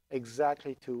it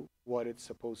exactly to what it's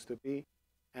supposed to be,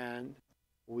 and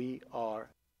we are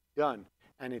done.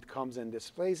 And it comes and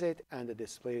displays it, and the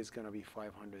display is going to be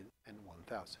 500 and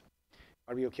 1,000.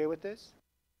 Are we okay with this?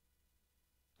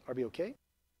 Are we okay?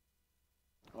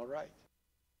 All right.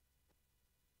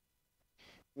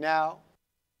 Now,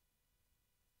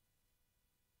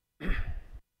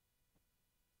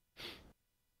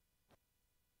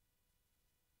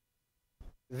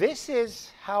 this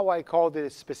is how I called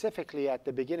it specifically at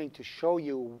the beginning to show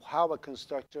you how a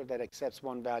constructor that accepts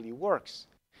one value works.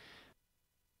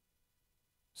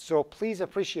 So please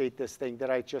appreciate this thing that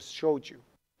I just showed you.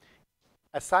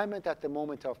 Assignment at the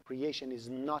moment of creation is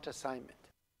not assignment.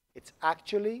 It's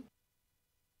actually,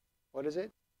 what is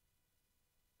it?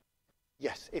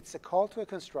 Yes, it's a call to a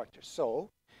constructor. So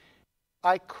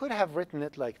I could have written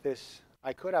it like this.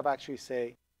 I could have actually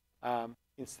say,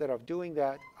 instead of doing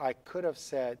that, I could have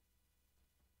said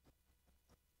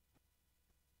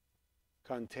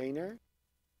container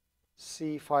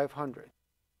C500.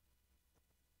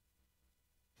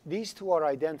 These two are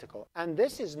identical. And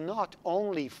this is not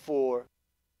only for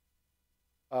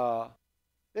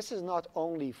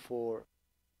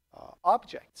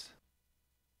objects.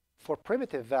 For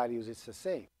primitive values, it's the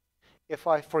same. If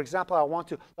I, for example, I want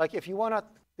to, like if you want to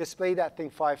display that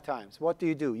thing 5 times, what do?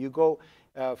 You go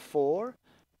for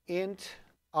int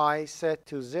I set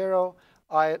to 0,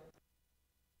 I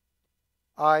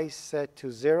set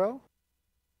to 0,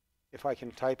 if I can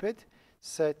type it,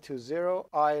 set to 0,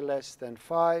 I less than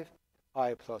 5,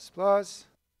 I plus plus,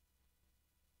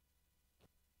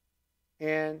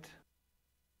 and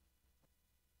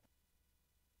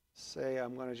say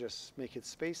I'm going to just make it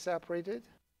space separated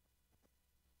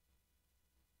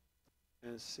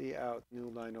and see out new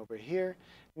line over here.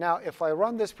 Now, if I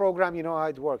run this program, you know how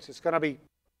it works. It's going to be,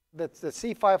 the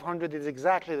C500 is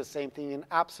exactly the same thing and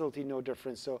absolutely no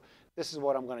difference. So this is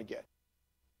what I'm going to get.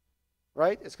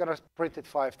 Right? It's going to print it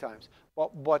 5 times.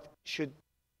 But what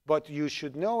you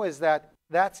should know is that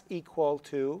that's equal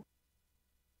to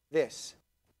this.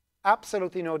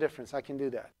 Absolutely no difference. I can do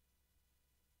that.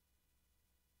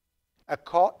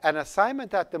 An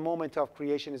assignment at the moment of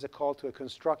creation is a call to a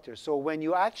constructor. So when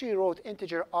you actually wrote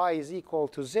integer I is equal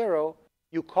to 0,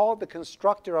 you called the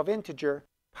constructor of integer,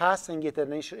 passing it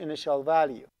an initial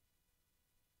value.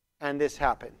 And this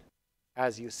happened,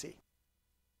 as you see.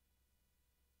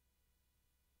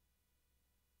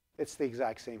 It's the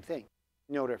exact same thing.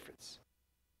 No difference.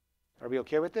 Are we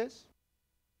okay with this?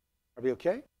 Are we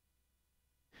okay?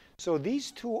 So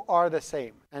these two are the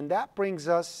same. And that brings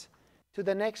us to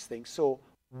the next thing. So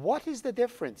what is the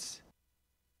difference?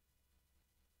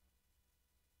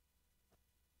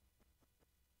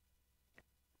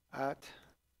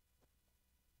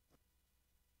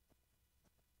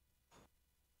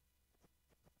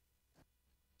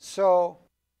 So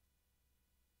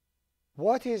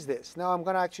what is this? Now I'm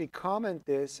going to actually comment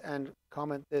this and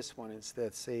comment this one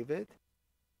instead. Save it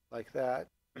like that.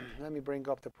 Let me bring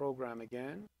up the program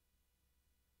again.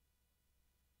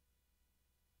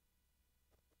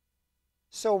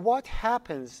 So what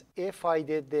happens if I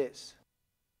did this?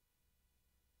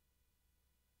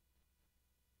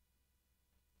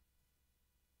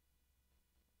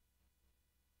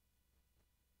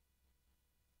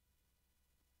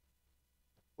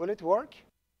 Will it work?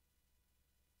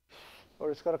 Or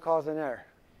it's going to cause an error?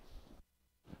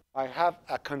 I have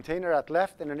a container at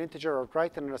left and an integer at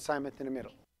right and an assignment in the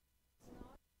middle.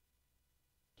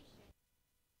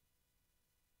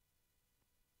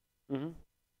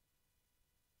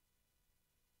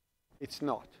 It's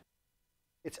not.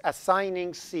 It's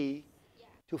assigning C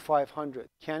to 500.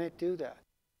 Can it do that?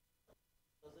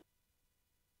 Does it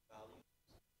value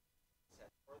set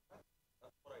for that?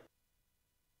 That's what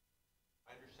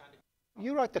I understand it.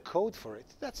 You write the code for it.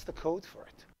 That's the code for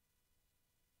it.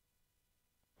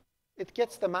 It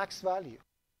gets the max value.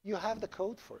 You have the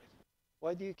code for it.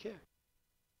 Why do you care?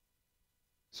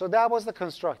 So that was the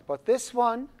construct. But this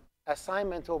one,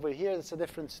 assignment over here, it's a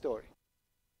different story.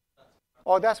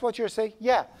 Oh, that's what you're saying?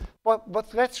 Yeah.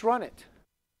 But let's run it.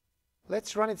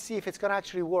 Let's run it, see if it's going to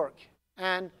actually work.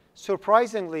 And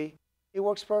surprisingly, it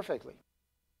works perfectly.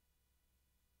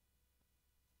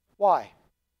 Why?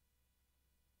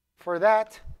 For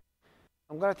that,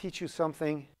 I'm going to teach you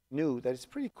something new that is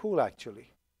pretty cool, actually.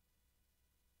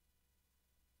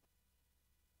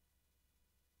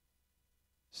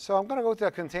 So I'm going to go to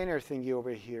a container thingy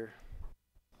over here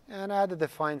and add a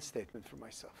define statement for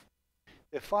myself.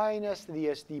 Define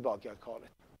STDS debug, I call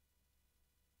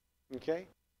it. Okay?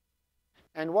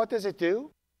 And what does it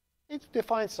do? It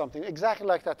defines something exactly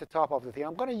like that at the top of the thing.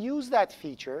 I'm going to use that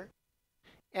feature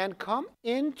and come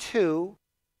into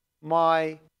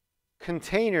my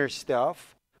container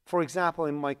stuff, for example,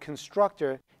 in my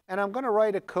constructor, and I'm going to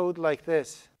write a code like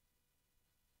this.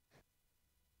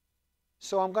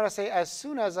 So I'm going to say, as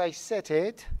soon as I set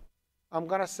it, I'm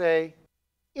going to say,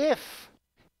 if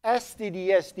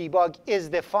STDS debug is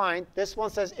defined, this one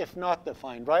says if not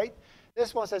defined, right?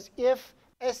 This one says if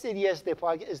STDS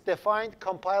debug is defined,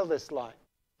 compile this line.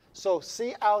 So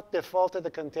see out defaulted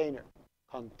the container.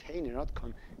 Container, not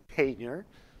container.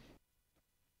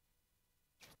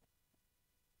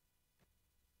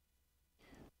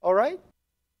 All right?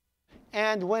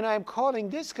 And when I'm calling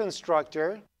this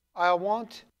constructor, I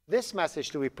want this message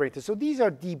to be printed. So these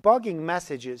are debugging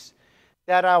messages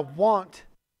that I want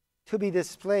to be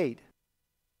displayed.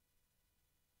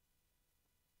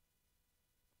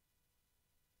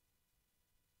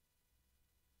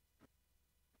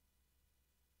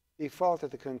 Default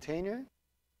of the container.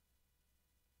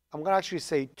 I'm going to actually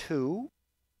say 2.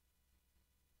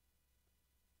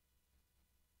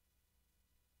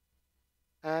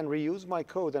 And reuse my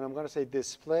code, and I'm going to say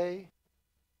display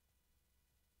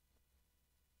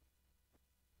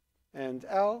and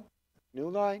L, new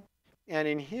line. And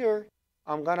in here,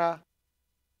 I'm going to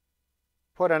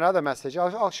put another message.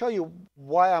 I'll show you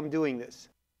why I'm doing this.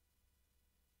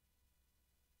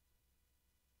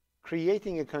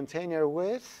 Creating a container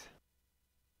with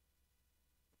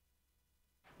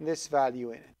this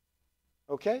value in it.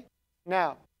 Okay?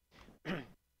 Now,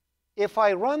 if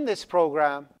I run this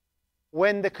program,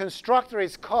 when the constructor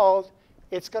is called,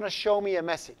 it's going to show me a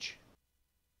message.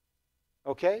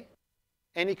 Okay?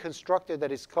 Any constructor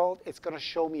that is called, it's going to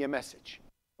show me a message.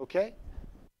 Okay?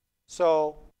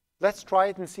 So let's try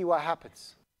it and see what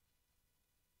happens.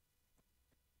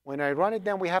 When I run it,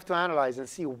 then we have to analyze and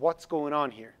see what's going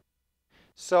on here.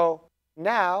 So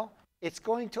now it's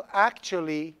going to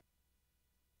actually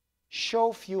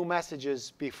show few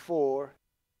messages before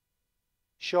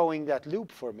showing that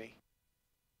loop for me.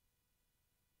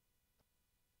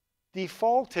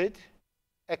 Defaulted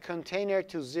a container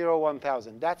to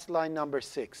 01000. That's line number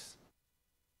 6.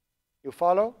 You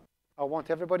follow? I want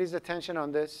everybody's attention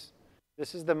on this.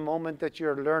 This is the moment that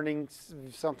you're learning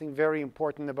something very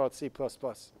important about C++.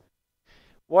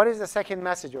 What is the second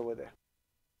message over there?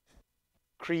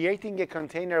 Creating a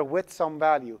container with some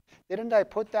value. Didn't I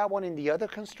put that one in the other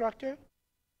constructor?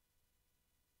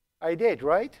 I did,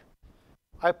 right?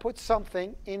 I put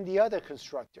something in the other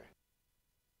constructor.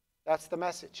 That's the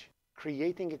message.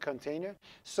 Creating a container.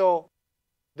 So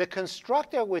the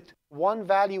constructor with one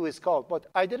value is called, but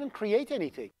I didn't create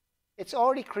anything. It's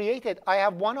already created. I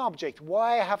have one object.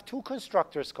 Why I have 2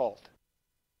 constructors called?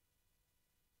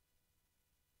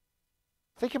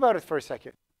 Think about it for a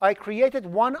second. I created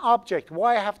one object.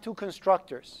 Why I have 2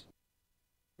 constructors?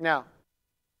 Now,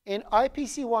 in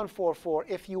OOP244,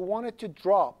 if you wanted to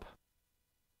drop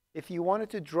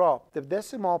the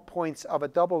decimal points of a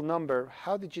double number,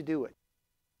 how did you do it?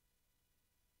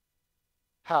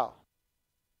 How?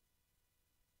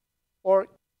 Or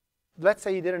let's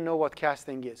say you didn't know what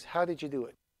casting is. How did you do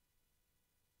it?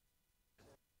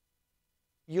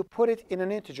 You put it in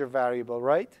an integer variable,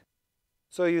 right?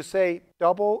 So you say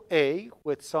double A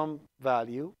with some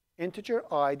value, integer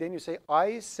I, then you say I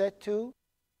is set to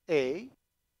A,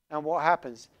 and what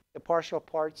happens? The partial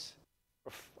parts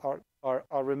are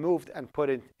removed and put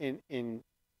in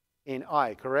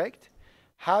I, correct?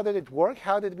 How did it work?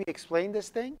 How did we explain this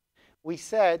thing? We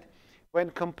said when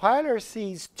compiler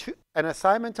sees an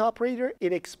assignment operator,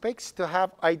 it expects to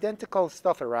have identical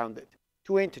stuff around it.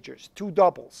 2 integers, 2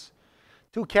 doubles,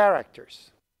 2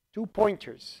 characters, 2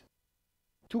 pointers,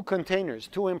 2 containers,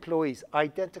 2 employees,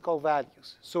 identical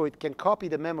values. So it can copy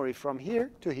the memory from here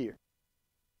to here.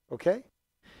 Okay?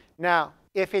 Now,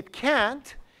 if it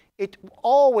can't, it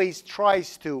always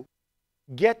tries to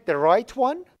get the right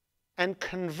one and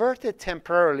convert it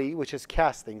temporarily, which is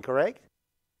casting, correct?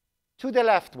 To the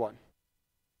left one.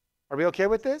 Are we okay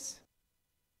with this?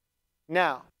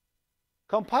 Now,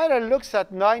 compiler looks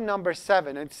at line number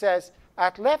 7 and says,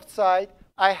 at left side,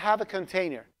 I have a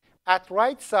container. At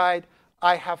right side,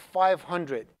 I have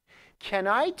 500. Can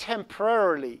I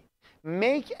temporarily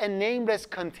make a nameless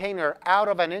container out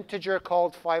of an integer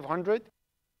called 500?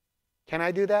 Can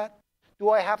I do that? Do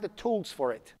I have the tools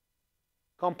for it?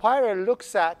 Compiler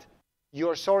looks at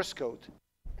your source code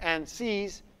and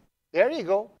sees, there you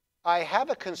go, I have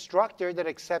a constructor that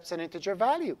accepts an integer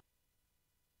value.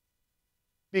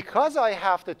 Because I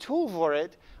have the tool for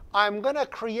it, I'm going to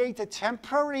create a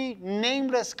temporary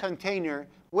nameless container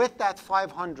with that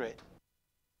 500.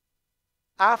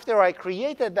 After I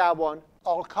created that one,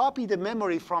 I'll copy the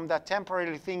memory from that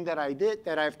temporary thing that I did,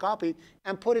 that I've copied,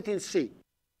 and put it in C.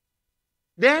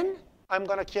 Then I'm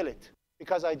going to kill it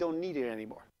because I don't need it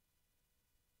anymore.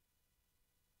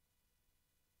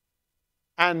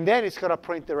 And then it's going to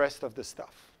print the rest of the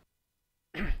stuff.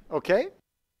 OK?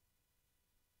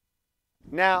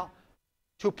 Now,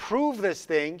 to prove this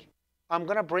thing, I'm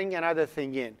going to bring another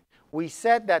thing in. We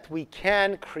said that we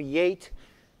can create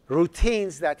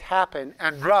routines that happen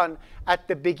and run at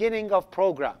the beginning of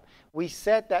program. We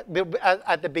said that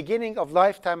at the beginning of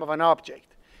lifetime of an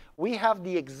object. We have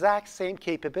the exact same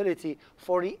capability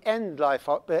for the end life,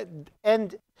 for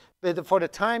the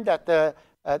time that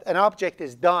an object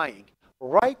is dying.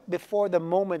 Right before the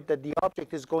moment that the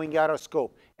object is going out of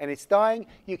scope and it's dying,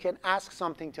 you can ask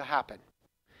something to happen.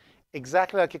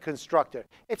 Exactly like a constructor.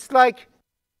 It's like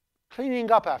cleaning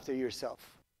up after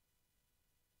yourself.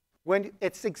 When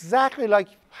it's exactly like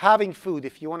having food.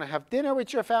 If you want to have dinner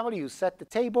with your family, you set the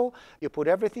table, you put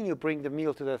everything, you bring the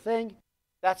meal to the thing.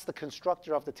 That's the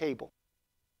constructor of the table.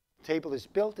 The table is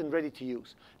built and ready to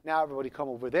use. Now everybody come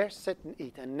over there, sit and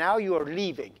eat. And now you are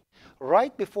leaving.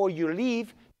 Right before you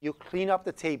leave, you clean up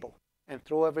the table and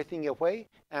throw everything away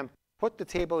and put the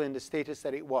table in the status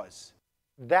that it was.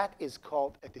 That is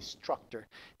called a destructor.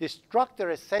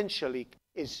 Destructor essentially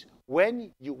is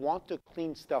when you want to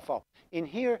clean stuff up. In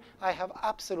here, I have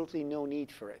absolutely no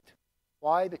need for it.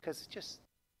 Why? Because it's just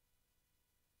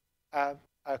a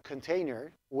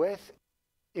container with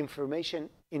information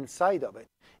inside of it.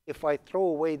 If I throw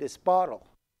away this bottle,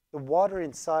 the water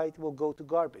inside will go to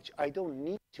garbage. I don't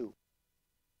need to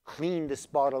clean this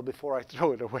bottle before I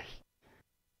throw it away.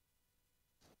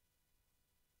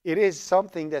 It is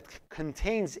something that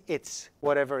contains its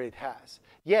whatever it has.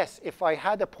 Yes, if I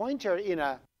had a pointer in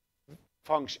a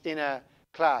function, in a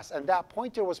class, and that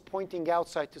pointer was pointing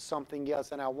outside to something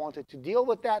else, and I wanted to deal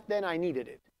with that, then I needed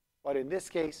it. But in this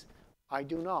case, I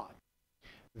do not.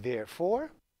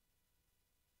 Therefore,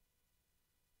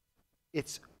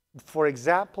 it's for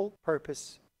example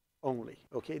purpose only.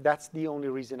 Okay, that's the only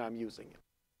reason I'm using it.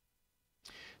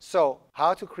 So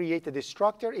how to create a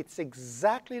destructor? It's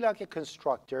exactly like a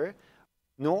constructor,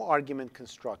 no argument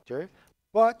constructor,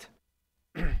 but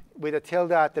with a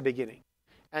tilde at the beginning.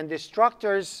 And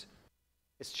destructors,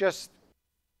 it's just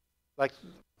like,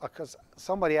 because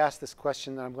somebody asked this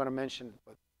question that I'm going to mention,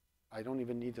 but I don't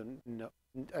even need to know.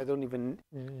 I don't even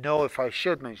know if I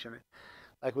should mention it.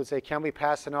 Like would say, can we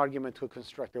pass an argument to a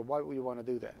constructor? Why would you want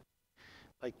to do that?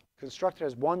 Like constructor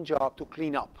has one job to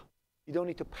clean up. You don't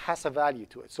need to pass a value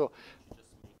to it. So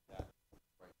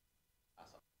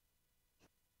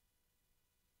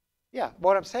yeah,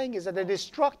 what I'm saying is that the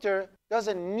destructor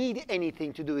doesn't need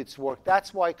anything to do its work.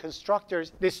 That's why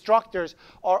destructors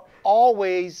are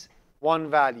always one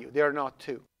value. They're not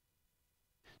two.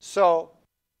 So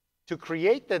to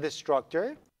create the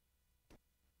destructor,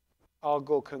 I'll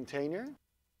go container.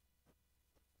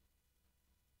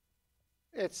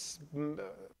 It's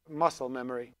muscle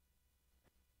memory.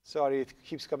 Sorry, it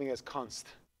keeps coming as const.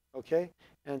 Okay?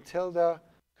 And tilde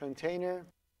container.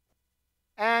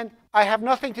 And I have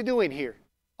nothing to do in here.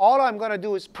 All I'm going to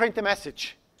do is print a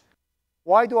message.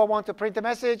 Why do I want to print a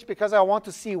message? Because I want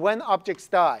to see when objects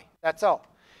die. That's all.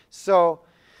 So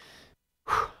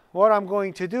what I'm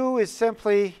going to do is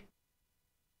simply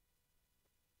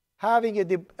having,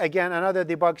 again, another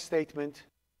debug statement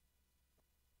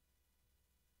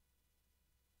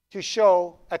to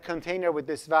show a container with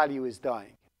this value is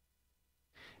dying.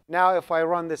 Now, if I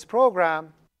run this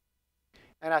program,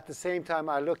 and at the same time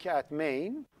I look at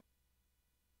main,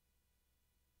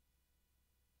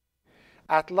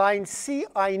 at line C,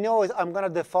 I know I'm going to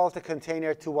default a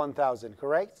container to 1,000,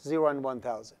 correct? 0 and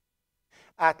 1,000.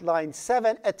 At line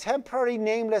 7, a temporary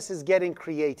nameless is getting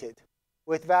created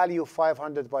with value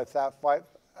 500 by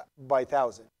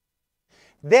 1,000.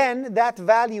 Then that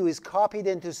value is copied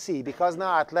into C, because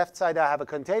now at left side I have a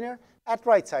container, at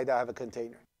right side I have a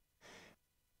container.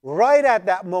 Right at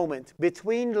that moment,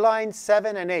 between line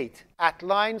 7 and 8, at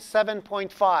line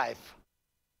 7.5,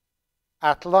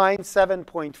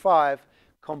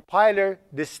 compiler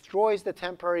destroys the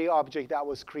temporary object that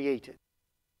was created,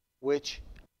 which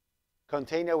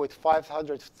container with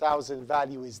 500,000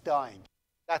 value is dying.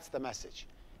 That's the message.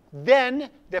 Then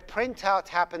the printout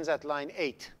happens at line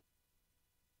 8.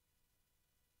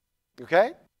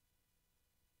 Okay?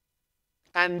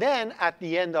 And then at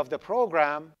the end of the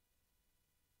program,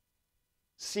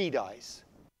 C dies,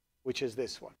 which is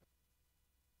this one.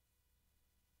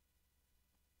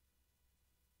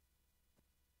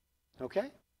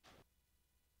 Okay?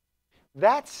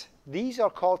 These are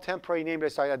called temporary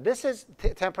nameless items. This is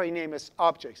temporary nameless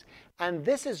objects. And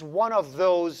this is one of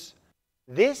those,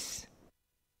 this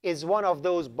is one of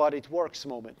those but it works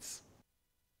moments.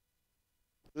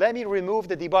 Let me remove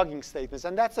the debugging statements.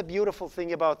 And that's the beautiful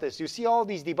thing about this. You see all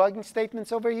these debugging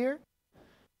statements over here?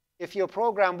 If your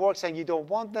program works and you don't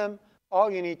want them,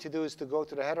 all you need to do is to go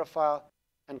to the header file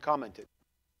and comment it.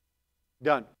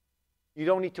 Done. You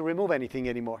don't need to remove anything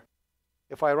anymore.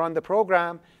 If I run the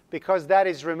program, because that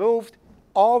is removed,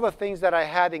 all the things that I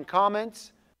had in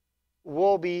comments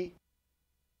will be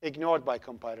ignored by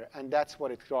compiler. And that's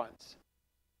what it runs.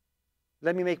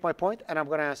 Let me make my point, and I'm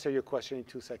going to answer your question in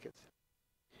 2 seconds.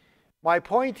 My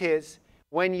point is,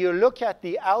 when you look at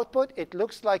the output, it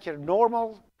looks like a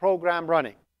normal program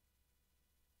running.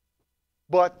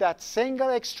 But that single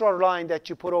extra line that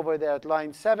you put over there at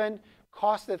line 7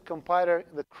 costed compiler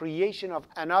the creation of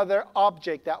another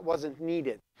object that wasn't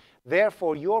needed.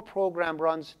 Therefore, your program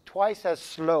runs twice as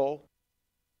slow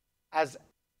as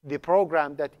the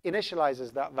program that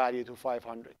initializes that value to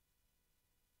 500.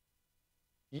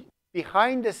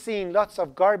 Behind the scene, lots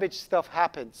of garbage stuff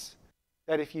happens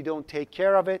that if you don't take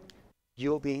care of it,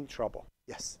 you'll be in trouble.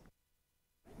 Yes?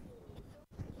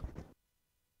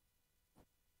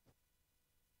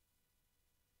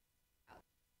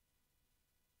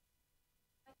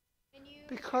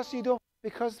 Because you don't.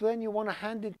 Because when you want to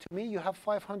hand it to me, you have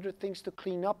 500 things to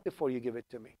clean up before you give it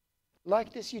to me.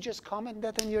 Like this, you just comment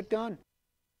that and you're done.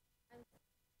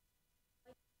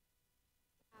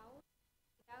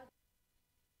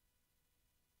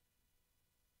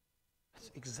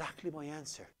 That's exactly my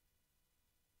answer.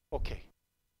 OK.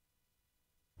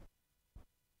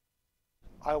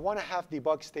 I want to have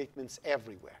debug statements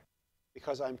everywhere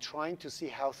because I'm trying to see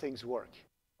how things work.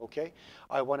 Okay,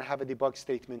 I want to have a debug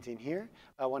statement in here.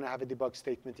 I want to have a debug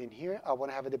statement in here. I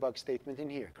want to have a debug statement in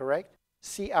here, correct?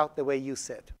 See out the way you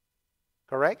said,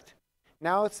 correct?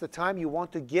 Now it's the time you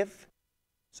want to give.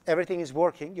 Everything is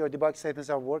working. Your debug statements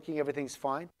are working. Everything's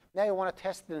fine. Now you want to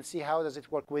test it and see how does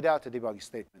it work without a debug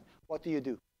statement. What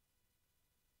do?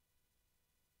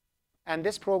 And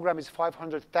this program is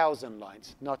 500,000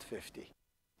 lines, not 50.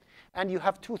 And you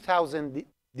have 2,000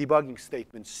 debugging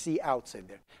statements, see outs in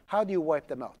there. How do you wipe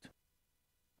them out?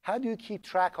 How do you keep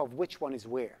track of which one is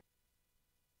where?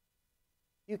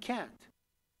 You can't.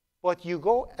 But you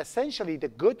go, essentially, the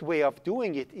good way of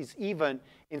doing it is even,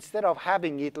 instead of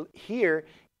having it here,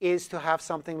 is to have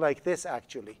something like this,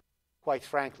 actually, quite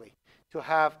frankly. To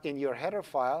have in your header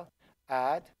file,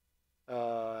 add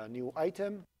a new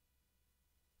item.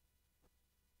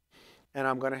 And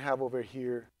I'm going to have over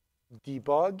here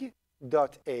debug.h.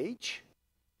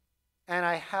 And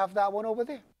I have that one over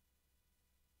there.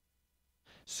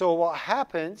 So what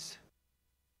happens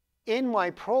in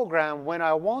my program when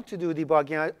I want to do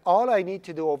debugging, all I need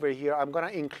to do over here, I'm going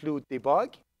to include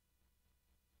debug.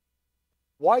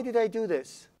 Why did I do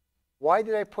this? Why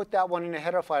did I put that one in a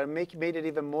header file and made it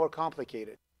even more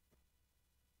complicated?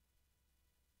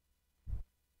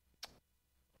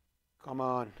 Come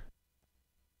on.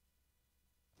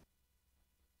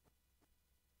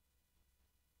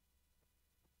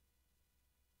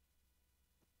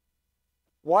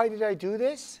 Why did I do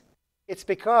this? It's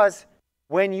because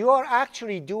when you are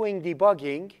actually doing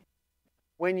debugging,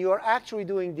 when you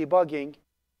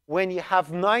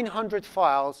have 900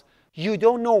 files, you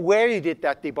don't know where you did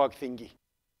that debug thingy.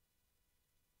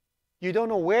 You don't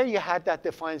know where you had that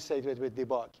defined statement with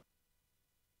debug.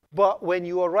 But when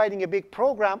you are writing a big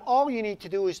program, all you need to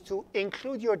do is to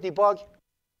include your debug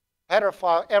header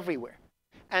file everywhere.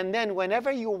 And then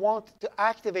whenever you want to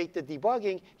activate the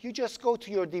debugging, you just go to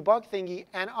your debug thingy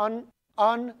and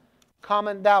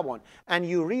uncomment that one. And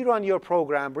you rerun your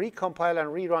program, recompile and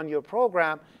rerun your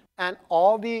program, and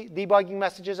all the debugging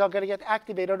messages are going to get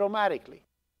activated automatically.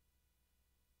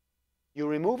 You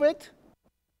remove it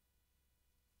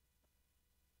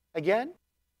again,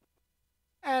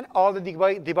 and all the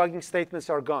debugging statements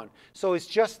are gone. So it's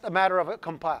just a matter of a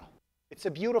compile. It's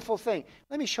a beautiful thing.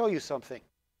 Let me show you something.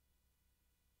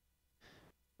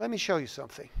 Let me show you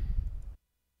something.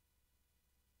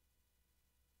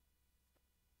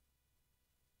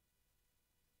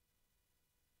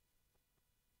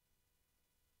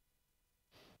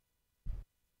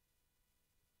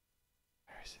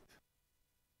 Where is it?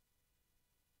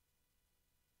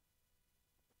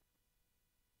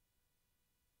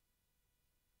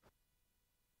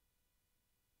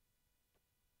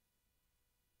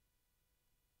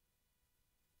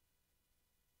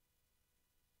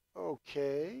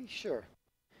 OK, sure.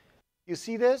 You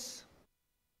see this?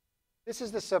 This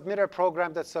is the submitter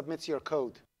program that submits your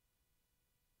code.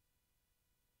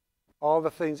 All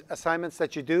the things, assignments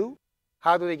that you do,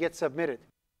 How do they get submitted?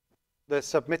 The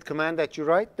submit command that you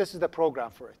write, this is the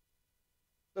program for it.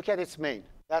 Look at its main.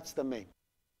 That's the main.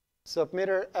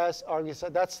 Submitter s argues,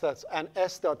 that's and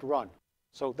s.run.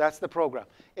 So that's the program.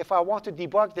 If I want to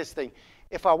debug this thing,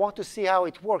 if I want to see how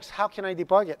it works, how can I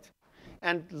debug it?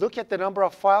 And look at the number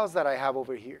of files that I have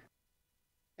over here.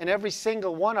 And every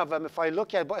single one of them, if I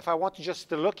want to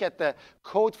just look at the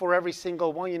code for every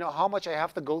single one, you know how much I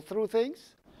have to go through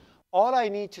things? All I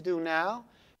need to do now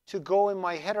to go in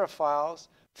my header files,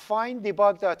 find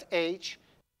debug.h,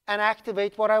 and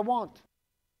activate what I want.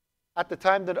 At the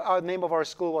time, the name of our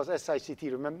school was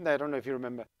SICT. Remember? I don't know if you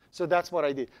remember. So that's what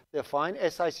I did. Define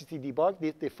SICT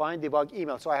debug, define debug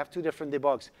email. So I have two different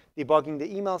debugs, debugging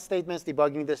the email statements,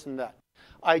 debugging this and that.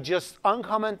 I just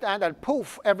uncomment that, and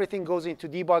poof, everything goes into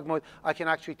debug mode. I can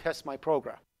actually test my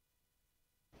program.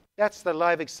 That's the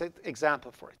live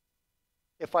example for it.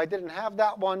 If I didn't have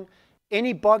that one,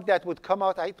 any bug that would come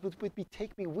out, it would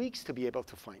take me weeks to be able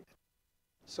to find it.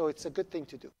 So it's a good thing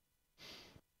to do.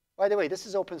 By the way, this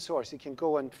is open source. You can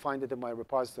go and find it in my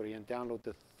repository and download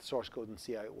the source code and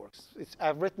see how it works.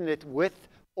 I've written it with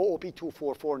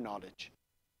OOP244 knowledge.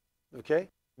 Okay?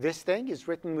 This thing is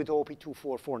written with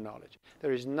OOP244 knowledge.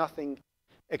 There is nothing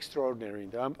extraordinary in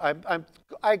there.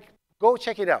 Go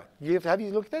check it out. Have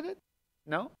you looked at it?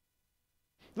 No?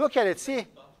 Look at it. See.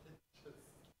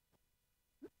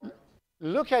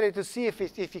 Look at it to see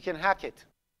if you can hack it.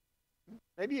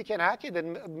 Maybe you can hack it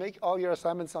and make all your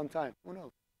assignments on time. Who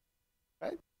knows?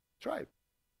 Right? Try it.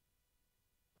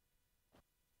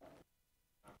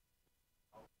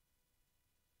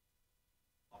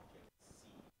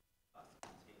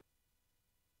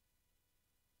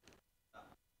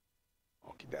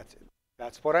 Okay, that's it.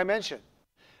 That's what I mentioned.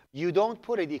 You don't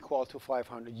put it equal to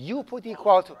 500. You put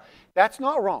equal to. That's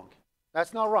not wrong.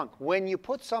 That's not wrong. When you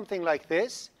put something like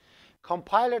this,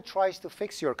 compiler tries to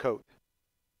fix your code.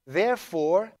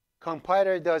 Therefore,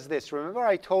 compiler does this. Remember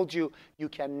I told you you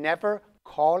can never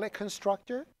call a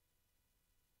constructor?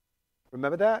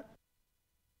 Remember that?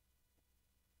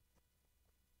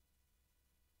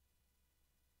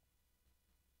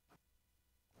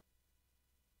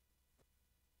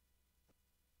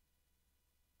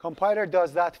 Compiler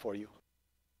does that for you.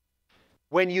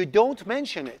 When you don't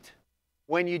mention it,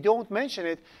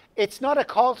 it's not a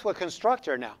call to a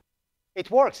constructor now.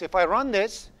 It works. If I run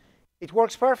this, it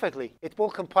works perfectly. It will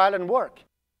compile and work.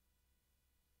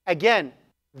 Again,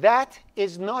 that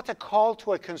is not a call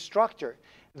to a constructor.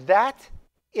 That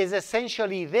is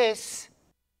essentially this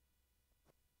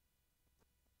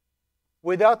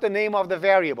without the name of the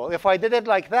variable. If I did it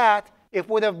like that, it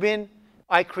would have been,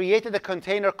 I created a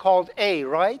container called A,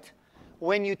 right?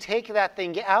 When you take that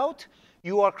thing out,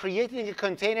 you are creating a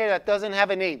container that doesn't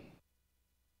have a name.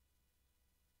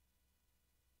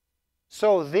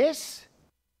 So this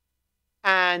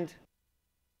and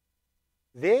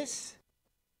this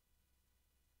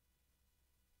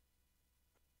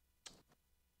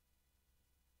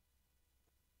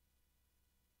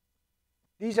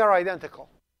these are identical.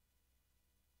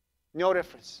 No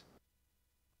difference.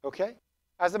 Okay?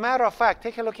 As a matter of fact,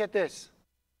 take a look at this.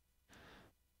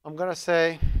 I'm going to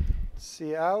say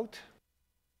cout,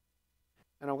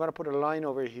 and I'm going to put a line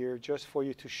over here just for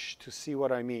you to see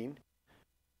what I mean.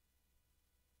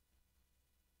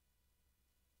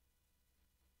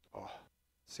 Oh,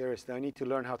 seriously, I need to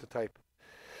learn how to type.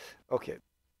 Okay.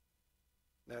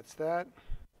 That's that.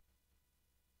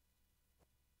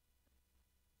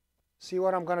 See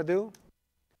what I'm going to do?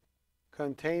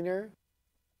 Container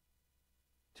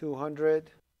 200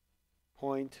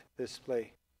 point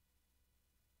display.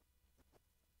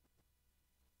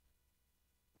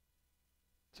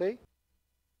 See?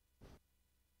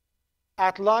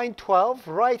 At line 12,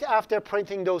 right after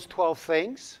printing those 12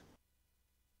 things,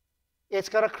 it's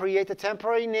going to create a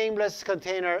temporary nameless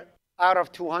container out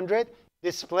of 200,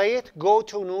 display it, go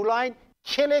to a new line,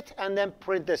 kill it, and then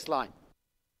print this line.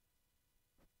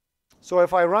 So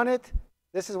if I run it,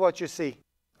 this is what you see.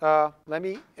 Let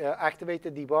me activate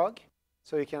the debug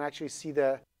so you can actually see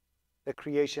the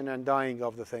creation and dying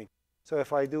of the thing. So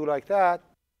if I do like that,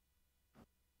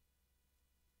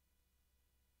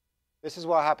 this is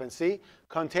what happens. See?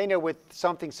 Container with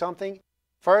something, something.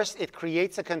 First, it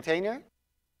creates a container,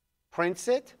 prints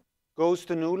it, goes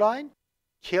to new line,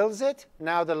 kills it.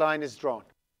 Now the line is drawn.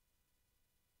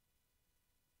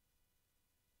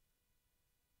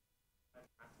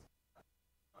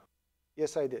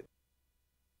 Yes, I did.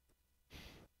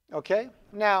 Okay?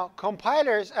 Now,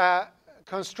 compilers,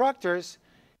 constructors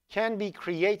can be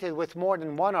created with more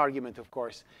than one argument, of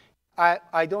course.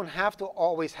 I don't have to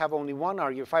always have only one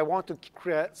argument. If I want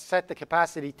to set the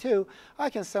capacity to, I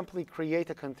can simply create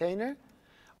a container.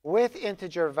 with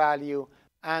integer value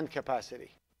and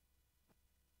capacity.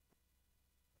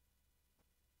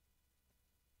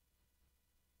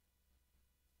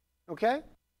 Okay?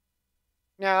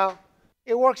 Now,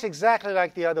 it works exactly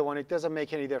like the other one. It doesn't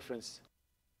make any difference.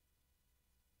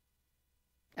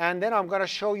 And then I'm going to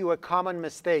show you a common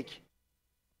mistake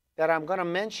that I'm going to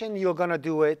mention. You're going to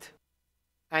do it,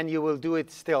 and you will do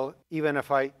it still, even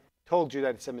if I told you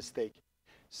that it's a mistake.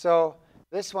 So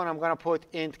this one, I'm going to put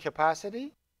int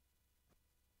capacity.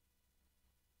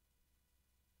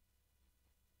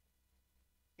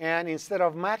 And instead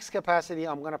of max capacity,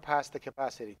 I'm going to pass the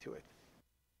capacity to it.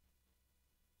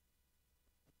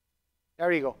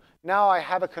 There you go. Now I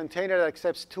have a container that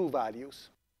accepts 2 values.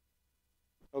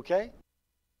 Okay?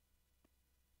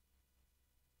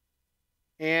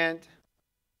 And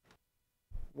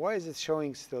why is it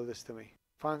showing still this to me?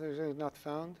 Found is not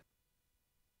found.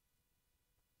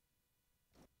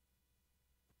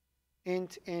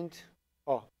 Int.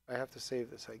 Oh, I have to save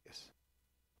this, I guess.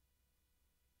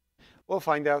 We'll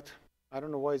find out. I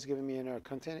don't know why it's giving me an error.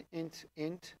 Container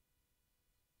int.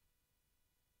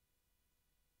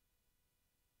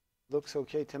 Looks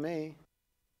okay to me.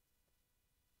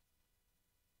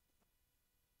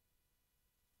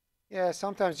 Yeah,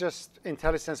 sometimes just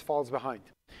IntelliSense falls behind.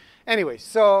 Anyway,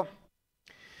 so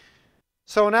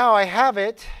now I have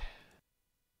it.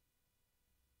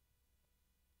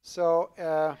 So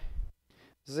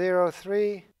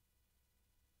 03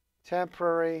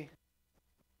 temporary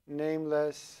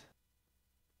nameless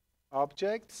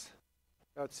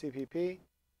objects.cpp.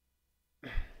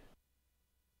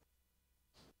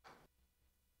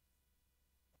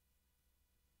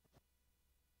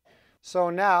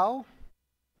 So now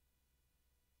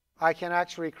I can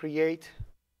actually create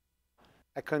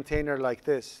a container like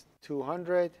this,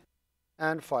 200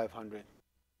 and 500.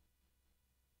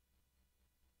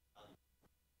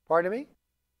 Pardon me?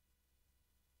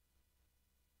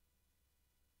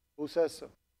 Who says so?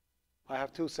 I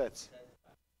have 2 sets.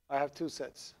 I have 2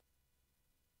 sets.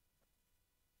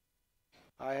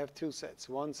 I have 2 sets.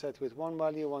 One set with 1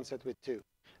 value, one set with 2.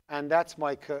 And that's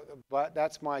my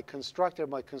constructor.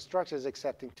 My constructor is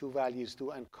accepting 2 values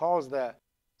too and calls the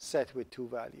set with 2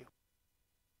 value.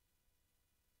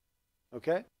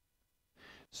 Okay?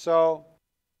 So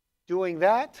doing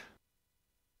that,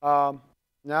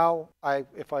 now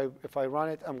if I run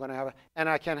it, I'm going to have, and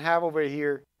I can have over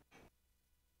here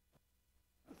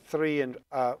 3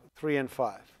 and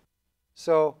 5.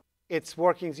 So it's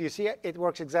working. You see, it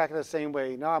works exactly the same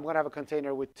way. Now I'm going to have a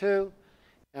container with 2,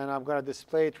 and I'm going to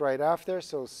display it right after.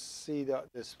 So see the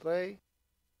display.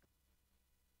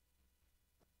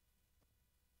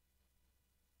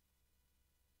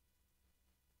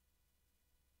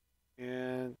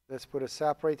 And let's put a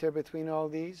separator between all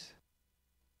these.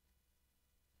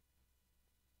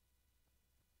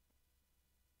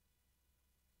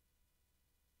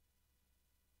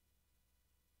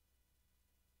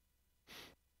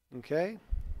 Okay.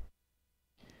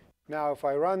 Now if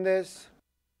I run this,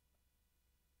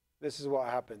 this is what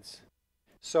happens.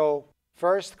 So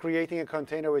first, creating a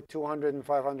container with 200 and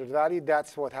 500 value.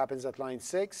 That's what happens at line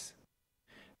 6.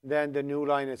 Then the new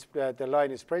line is the line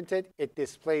is printed. It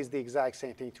displays the exact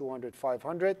same thing, 200,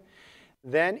 500.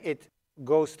 Then it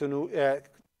goes to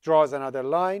draws another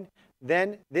line.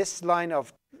 Then this line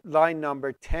of line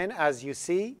number 10, as you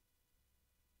see,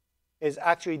 is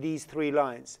actually these 3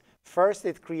 lines. First,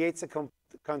 it creates a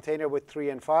container with 3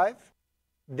 and 5.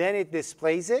 Then it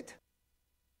displays it.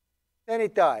 Then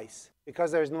it dies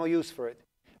because there's no use for it.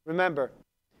 Remember,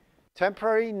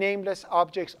 temporary nameless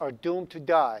objects are doomed to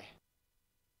die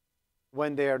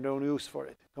when there are no use for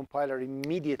it. Compiler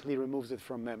immediately removes it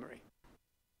from memory.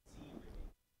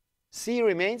 C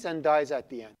remains and dies at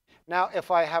the end. Now, if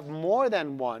I have more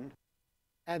than one,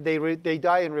 and they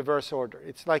die in reverse order.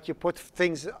 It's like you put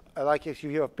things, like if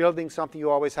you're building something, you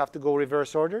always have to go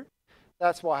reverse order.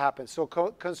 That's what happens. So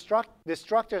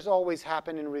destructors always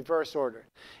happen in reverse order.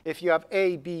 If you have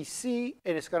A, B, C,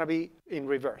 and it's going to be in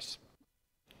reverse.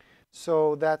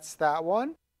 So that's that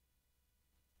one.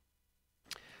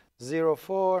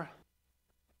 04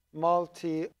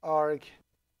 multi-arg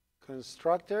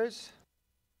constructors.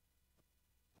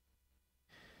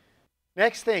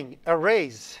 Next thing,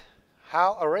 arrays.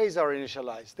 How arrays are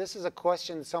initialized. This is a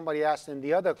question somebody asked in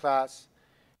the other class,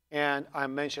 and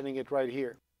I'm mentioning it right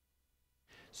here.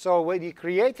 So when you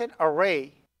create an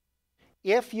array,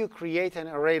 if you create an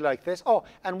array like this, oh,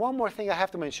 and one more thing I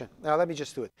have to mention. Now let me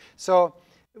just do it. So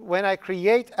when I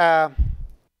create a,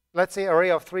 let's say,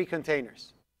 array of 3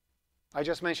 containers, I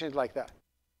just mentioned it like that.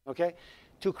 Okay?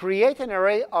 To create an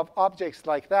array of objects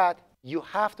like that, you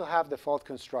have to have the default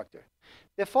constructor.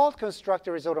 default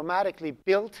constructor is automatically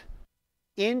built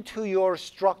into your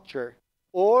structure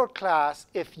or class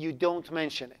if you don't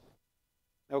mention it.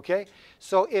 Okay?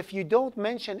 So if you don't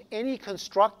mention any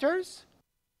constructors,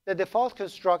 the default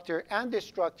constructor and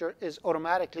destructor is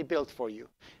automatically built for you.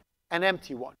 An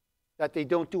empty one, that they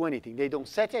don't do anything. They don't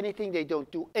set anything. They don't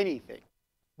do anything.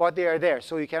 But they are there,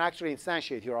 so you can actually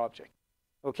instantiate your object.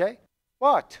 Okay?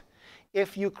 But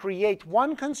if you create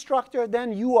one constructor,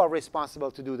 then you are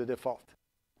responsible to do the default.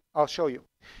 I'll show you.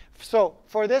 So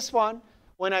for this one,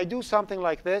 when I do something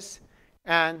like this,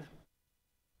 and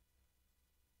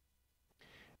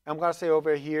I'm going to say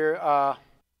over here,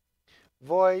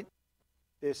 void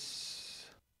display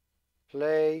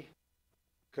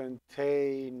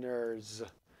containers.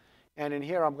 And in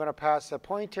here, I'm going to pass a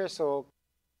pointer. So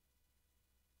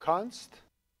const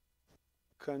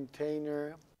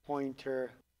container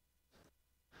pointer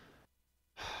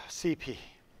CP.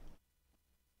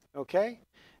 Okay?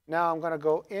 Now I'm going to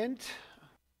go int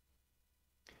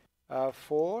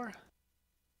for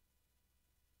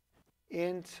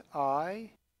int I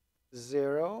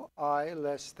 0, I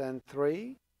less than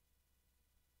 3,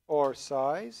 or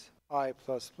size I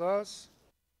plus plus.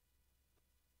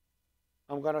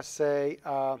 I'm going to say,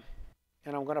 and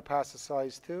I'm going to pass a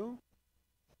size too,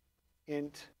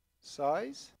 int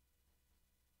size.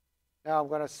 Now I'm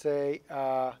going to say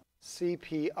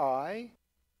CPI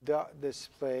dot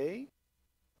display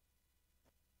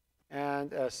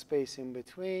and a space in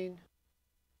between.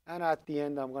 And at the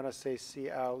end, I'm going to say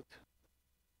cout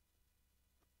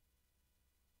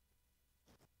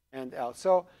and L.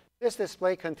 So this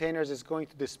display containers is going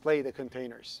to display the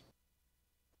containers.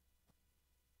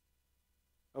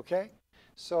 Okay?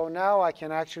 So now I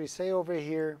can actually say over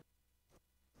here,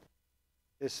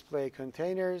 display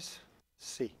containers,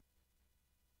 C.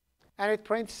 And it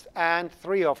prints, and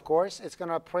 3, of course. It's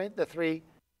going to print the 3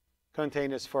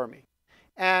 containers for me.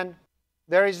 And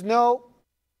there is no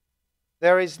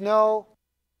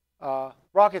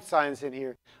rocket science in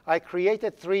here. I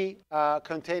created 3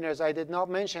 containers. I did not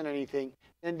mention anything.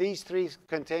 And these 3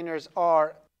 containers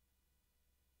are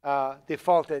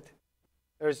defaulted.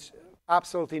 There's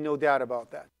absolutely no doubt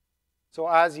about that. So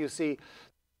as you see,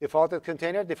 defaulted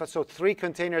container. So 3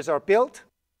 containers are built.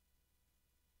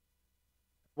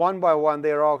 One by one,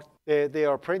 they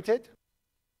are printed.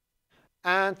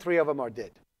 And 3 of them are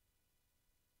dead.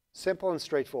 Simple and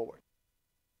straightforward.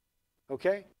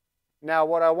 Okay? Now,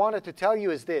 what I wanted to tell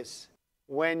you is this.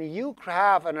 When you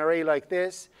have an array like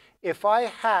this, if I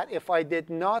did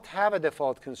not have a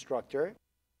default constructor,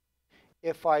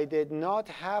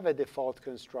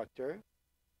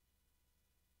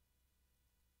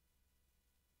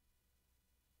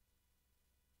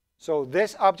 so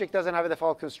this object doesn't have a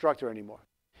default constructor anymore.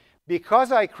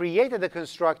 Because I created the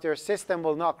constructor, system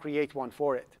will not create one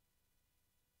for it.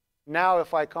 Now,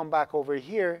 if I come back over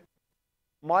here,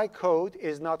 my code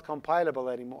is not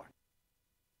compilable anymore.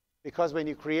 Because when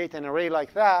you create an array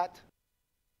like that,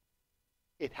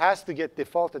 it has to get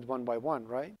defaulted one by one,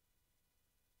 right?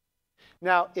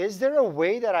 Now, is there a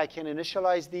way that I can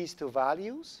initialize these to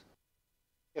values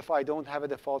if I don't have a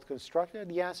default constructor?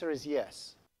 The answer is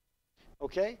yes.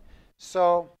 Okay?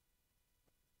 So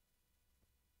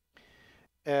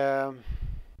 0,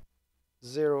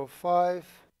 5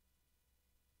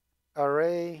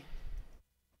 array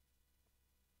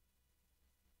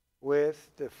with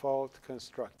default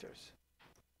constructors.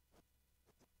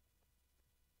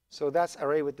 So that's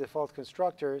array with default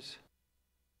constructors.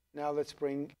 Now let's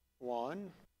bring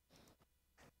 1.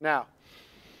 Now,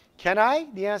 can I?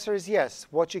 The answer is yes.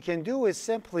 What you can do is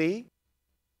simply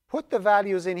put the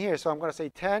values in here. So I'm going to say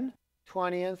 10,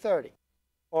 20, and 30.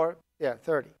 Or, yeah,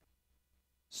 30.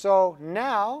 So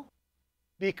now,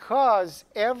 because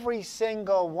every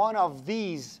single one of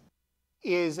these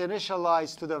is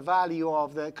initialized to the value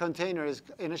of the container is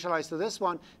initialized to this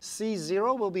one,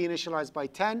 C0 will be initialized by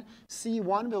 10,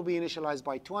 C1 will be initialized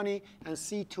by 20, and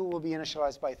C2 will be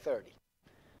initialized by 30.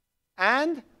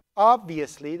 And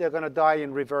obviously, they're going to die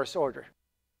in reverse order.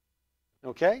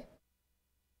 Okay?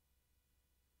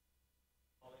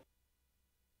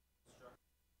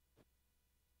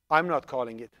 I'm not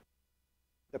calling it.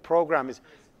 The program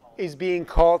is being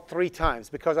called 3 times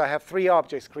because I have 3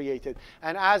 objects created.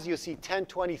 And as you see, 10,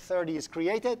 20, 30 is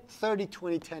created. 30,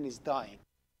 20, 10 is dying.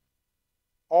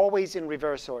 Always in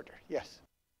reverse order. Yes?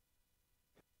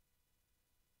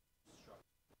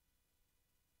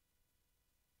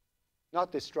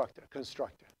 Not destructor,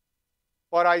 constructor.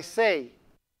 But I say,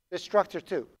 destructor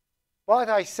too. But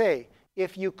I say,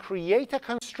 if you create a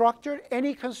constructor,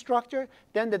 any constructor,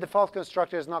 then the default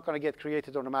constructor is not going to get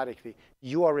created automatically.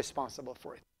 You are responsible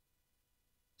for it.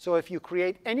 So if you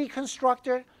create any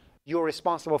constructor, you're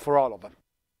responsible for all of them.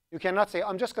 You cannot say,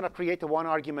 I'm just going to create the one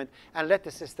argument and let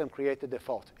the system create the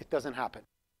default. It doesn't happen.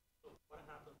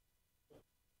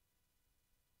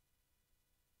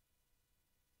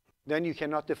 Then you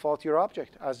cannot default your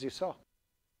object, as you saw.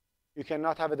 You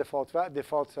cannot have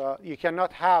a you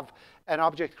cannot have an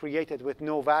object created with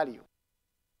no value.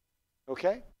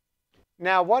 Okay?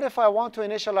 Now, what if I want to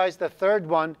initialize the third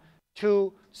one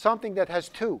to something that has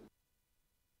 2?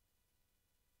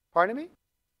 Pardon me?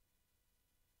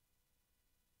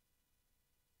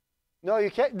 No, you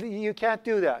can't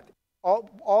do that.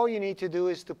 All you need to do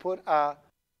is to put a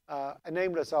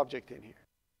nameless object in here.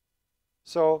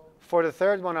 So for the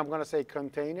third one, I'm going to say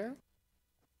container,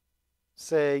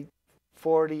 say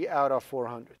 40 out of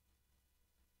 400.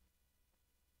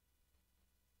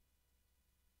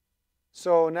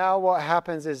 So now what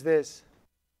happens is this.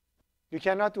 You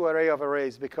cannot do array of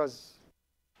arrays because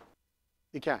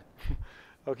you can't.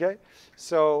 Okay?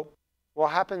 So what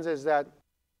happens is that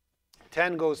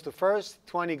 10 goes to first,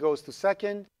 20 goes to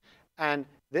second, and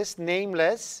this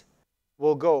nameless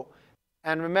will go.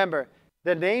 And remember,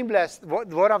 the nameless,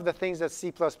 one of the things that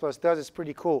C++ does is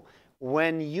pretty cool.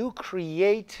 When you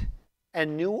create a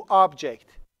new object,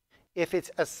 if it's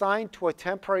assigned to a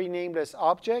temporary nameless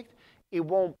object, it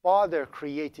won't bother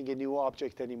creating a new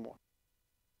object anymore.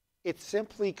 It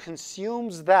simply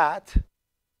consumes that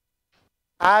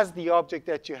as the object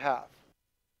that you have.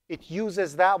 It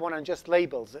uses that one and just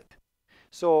labels it.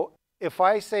 So if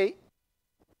I say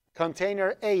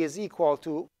container A is equal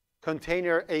to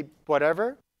container A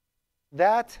whatever,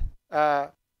 that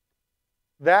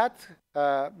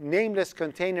nameless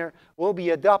container will be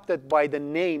adopted by the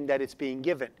name that it's being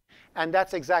given. And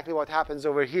that's exactly what happens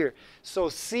over here. So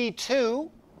C2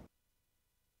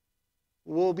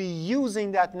 will be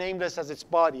using that nameless as its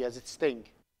body, as its thing.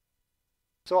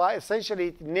 So essentially,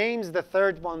 it names the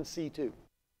third one C2.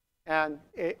 And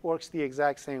it works the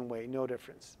exact same way, no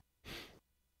difference.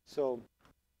 So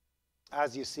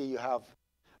as you see, you have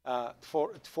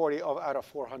 40 out of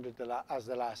 400 as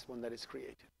the last one that is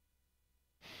created.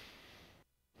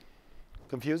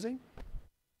 Confusing?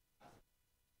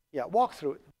 Yeah, walk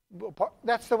through it.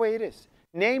 That's the way it is.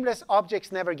 Nameless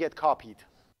objects never get copied.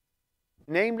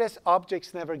 Nameless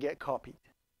objects never get copied.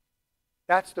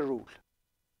 That's the rule.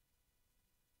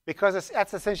 Because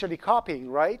that's essentially copying,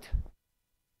 right?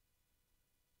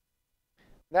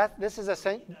 This is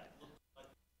essentially.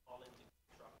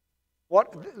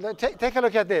 What? Take a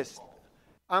look at this.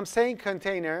 I'm saying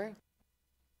container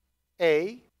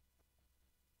A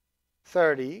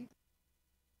 30,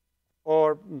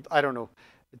 or I don't know,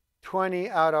 20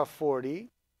 out of 40.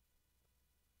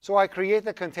 So I create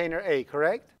the container A,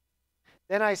 correct?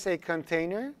 Then I say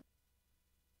container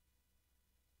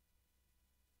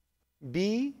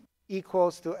B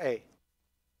equals to A.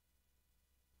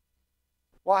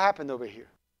 What happened over here?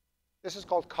 This is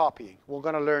called copying. We're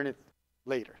going to learn it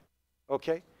later.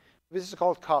 Okay? This is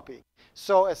called copying.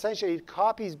 So essentially, it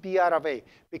copies B out of A.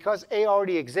 Because A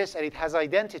already exists and it has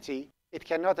identity, it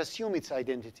cannot assume its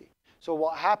identity. So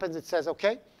what happens, it says,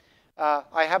 OK,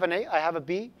 I have an A, I have a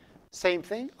B, same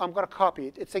thing. I'm going to copy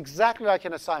it. It's exactly like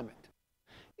an assignment.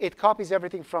 It copies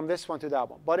everything from this one to that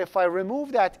one. But if I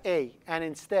remove that A and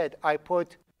instead I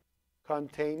put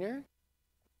container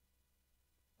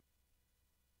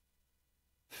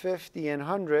 50 and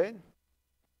 100,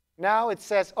 now it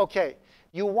says, OK,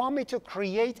 you want me to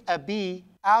create a B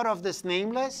out of this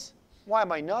nameless? Why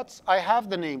am I nuts? I have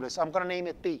the nameless. I'm going to name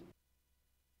it B.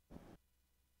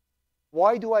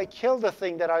 Why do I kill the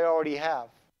thing that I already have?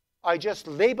 I just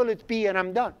label it B and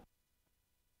I'm done.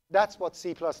 That's what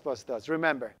C++ does.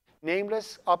 Remember,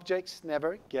 nameless objects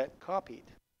never get copied.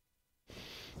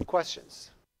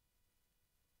 Questions?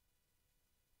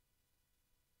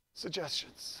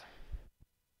 Suggestions?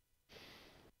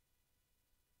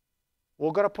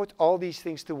 We're going to put all these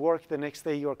things to work the next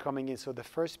day you're coming in. So the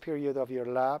first period of your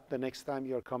lab, the next time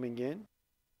you're coming in,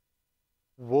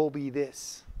 will be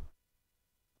this,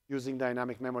 using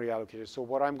dynamic memory allocators. So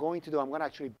what I'm going to do, I'm going to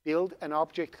actually build an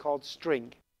object called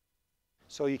string.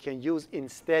 So you can use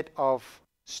instead of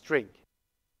string,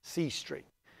 C string.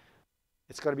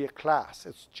 It's going to be a class.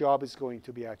 Its job is going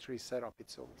to be actually set up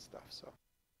its own stuff. So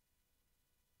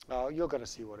you're going to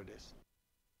see what it is.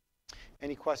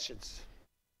 Any questions?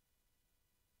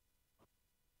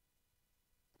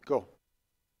 Go.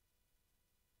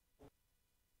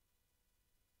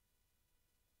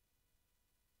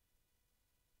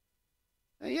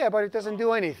 Yeah, but it doesn't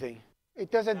do anything.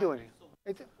 It doesn't do anything.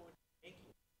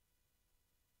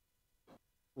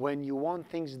 When you want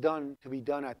things done to be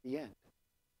done at the end.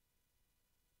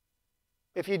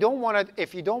 If you don't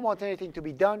want anything to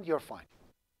be done, you're fine.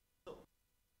 So,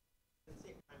 let's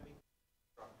say I make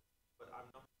constructor, but I'm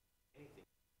not doing anything.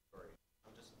 Sorry,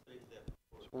 I'm just putting the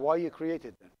code. So why you create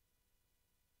it then?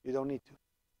 You don't need to.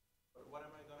 But what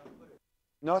am I gonna put it?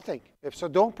 Nothing. If so,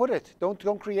 don't put it.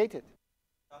 Don't create it.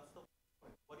 That's the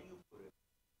point. What do you put it?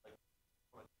 Like,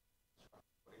 what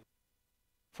do you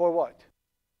For what?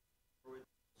 for it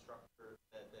structure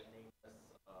that nameless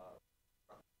structure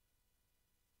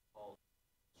called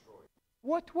destroy?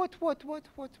 What?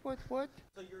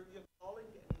 So you're calling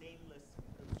it nameless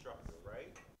constructor,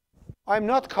 right? I'm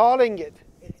not calling it.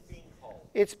 It's being called.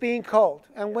 It's being called.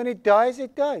 And when it dies,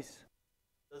 it dies.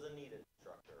 Doesn't need a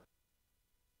destructor.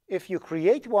 If you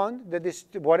create one,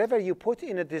 whatever you put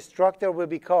in a destructor will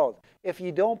be called. If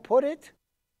you don't put it,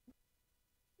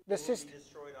 the It will system, be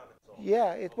destroyed on its own.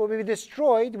 yeah, it will be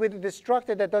destroyed with a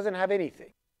destructor that doesn't have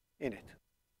anything in it.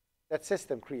 That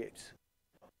system creates.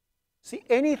 See,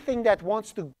 anything that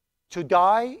wants to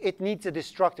die, it needs a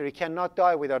destructor. It cannot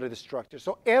die without a destructor.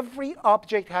 So every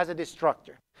object has a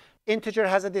destructor. Integer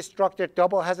has a destructor.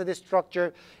 Double has a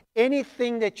destructor.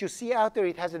 Anything that you see out there,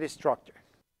 it has a destructor.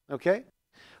 Okay?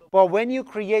 But when you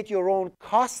create your own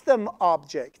custom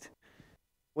object,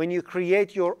 when you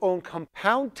create your own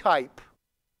compound type,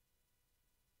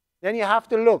 then you have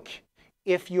to look.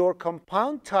 If your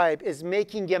compound type is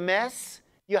making a mess,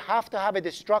 you have to have a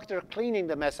destructor cleaning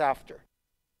the mess after.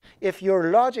 If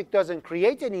your logic doesn't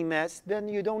create any mess, then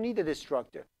you don't need a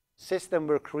destructor. System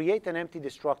will create an empty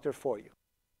destructor for you.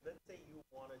 Let's say you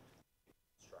wanted to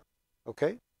construct.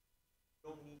 Okay? You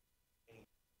don't need anything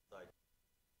inside,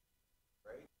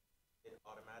 right? It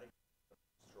automatically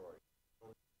destroys. You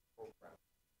don't program.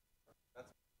 That's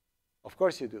Of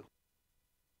course you do.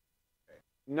 okay.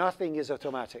 Nothing is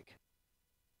automatic.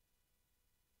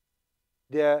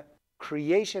 The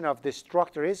creation of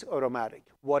destructor is automatic.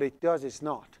 What it does is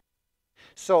not.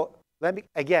 So let me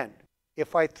again.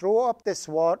 If I throw up this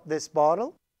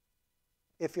bottle,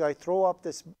 if I throw out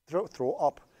this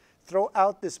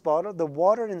bottle, the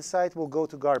water inside will go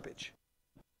to garbage.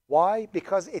 Why?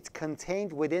 Because it's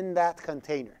contained within that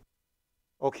container.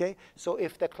 Okay? So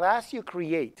if the class you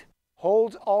create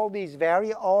holds all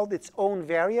its own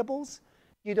variables,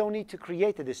 you don't need to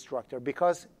create a destructor,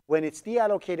 because when it's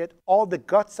deallocated, all the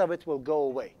guts of it will go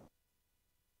away.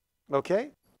 Okay?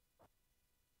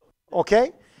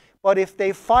 Okay? But if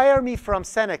they fire me from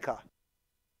Seneca,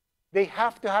 they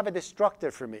have to have a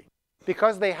destructor for me,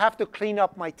 because they have to clean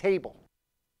up my table.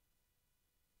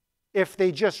 If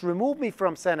they just remove me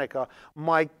from Seneca,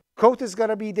 my coat is going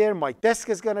to be there, my desk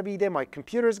is going to be there, my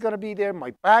computer is going to be there,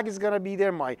 my bag is going to be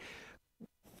there, my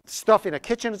stuff in the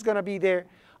kitchen is going to be there.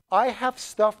 I have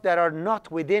stuff that are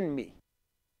not within me.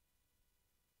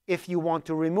 If you want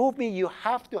to remove me, you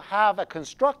have to have a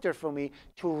constructor for me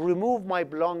to remove my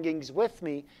belongings with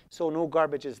me so no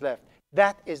garbage is left.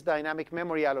 That is dynamic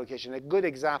memory allocation, a good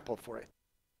example for it.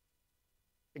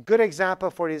 A good example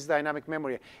for it is dynamic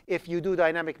memory. If you do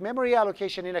dynamic memory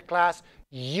allocation in a class,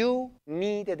 you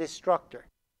need a destructor.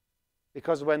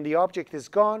 Because when the object is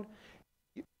gone,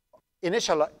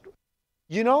 initialize.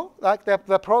 You know, like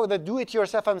the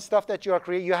do-it-yourself and stuff that you are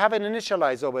creating, you have an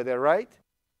initialize over there, right?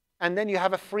 And then you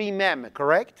have a free mem,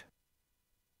 correct?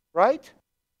 Right?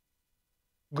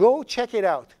 Go check it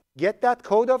out. Get that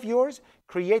code of yours,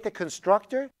 create a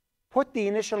constructor, put the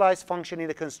initialize function in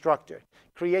the constructor.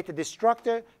 Create a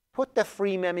destructor, put the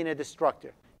free mem in a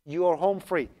destructor. You are home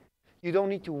free. You don't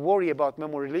need to worry about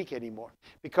memory leak anymore,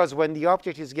 because when the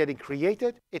object is getting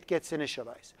created, it gets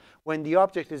initialized. When the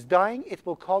object is dying, it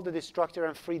will call the destructor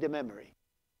and free the memory.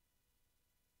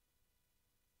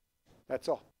 That's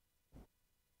all.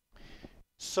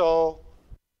 So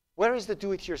where is the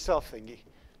do-it-yourself thingy?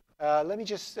 Let me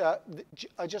just,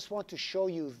 I just want to show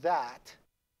you that.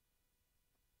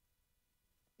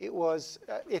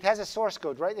 It has a source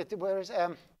code, right?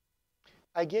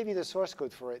 I gave you the source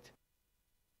code for it.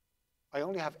 I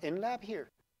only have InLab here.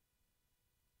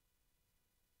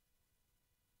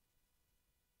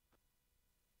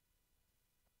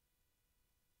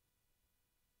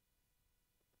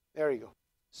 There you go.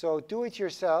 So do it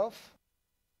yourself.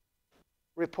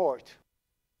 Report.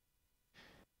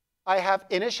 I have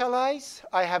initialize,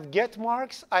 I have get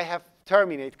marks, I have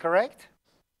terminate, correct?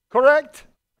 Correct?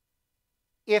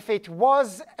 If it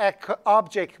was an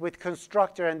object with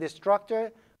constructor and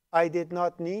destructor, I did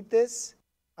not need this.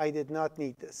 I did not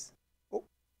need this. Oh.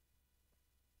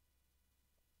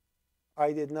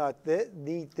 I did not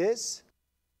need this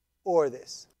or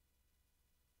this.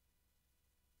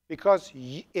 Because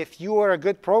if you were a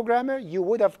good programmer, you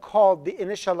would have called the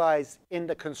initialize in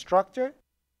the constructor,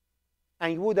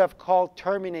 and you would have called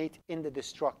terminate in the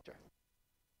destructor.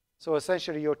 So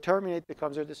essentially, your terminate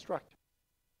becomes your destructor.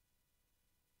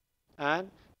 And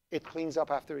it cleans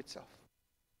up after itself.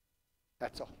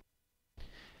 That's all.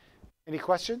 Any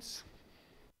questions?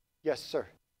 Yes, sir.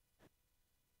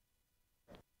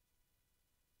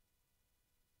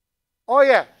 Oh,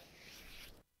 yeah.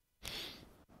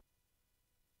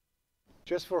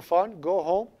 Just for fun, go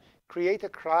home, create a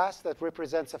class that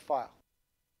represents a file.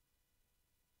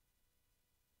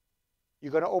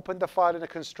 You're going to open the file in a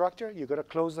constructor. You're going to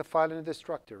close the file in a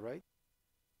destructor, right?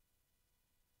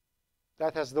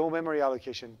 That has no memory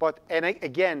allocation. But and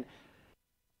again,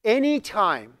 any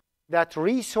time that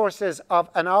resources of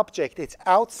an object is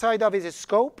outside of its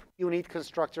scope, you need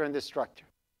constructor and destructor.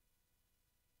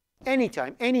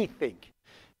 Anytime, anything.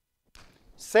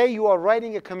 Say you are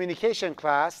writing a communication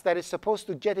class that is supposed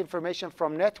to get information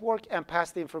from network and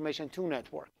pass the information to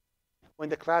network. When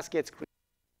the class gets created,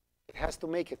 it has to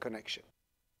make a connection.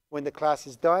 When the class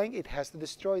is dying, it has to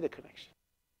destroy the connection.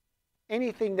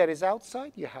 Anything that is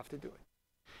outside, you have to do it.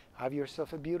 Have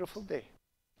yourself a beautiful day.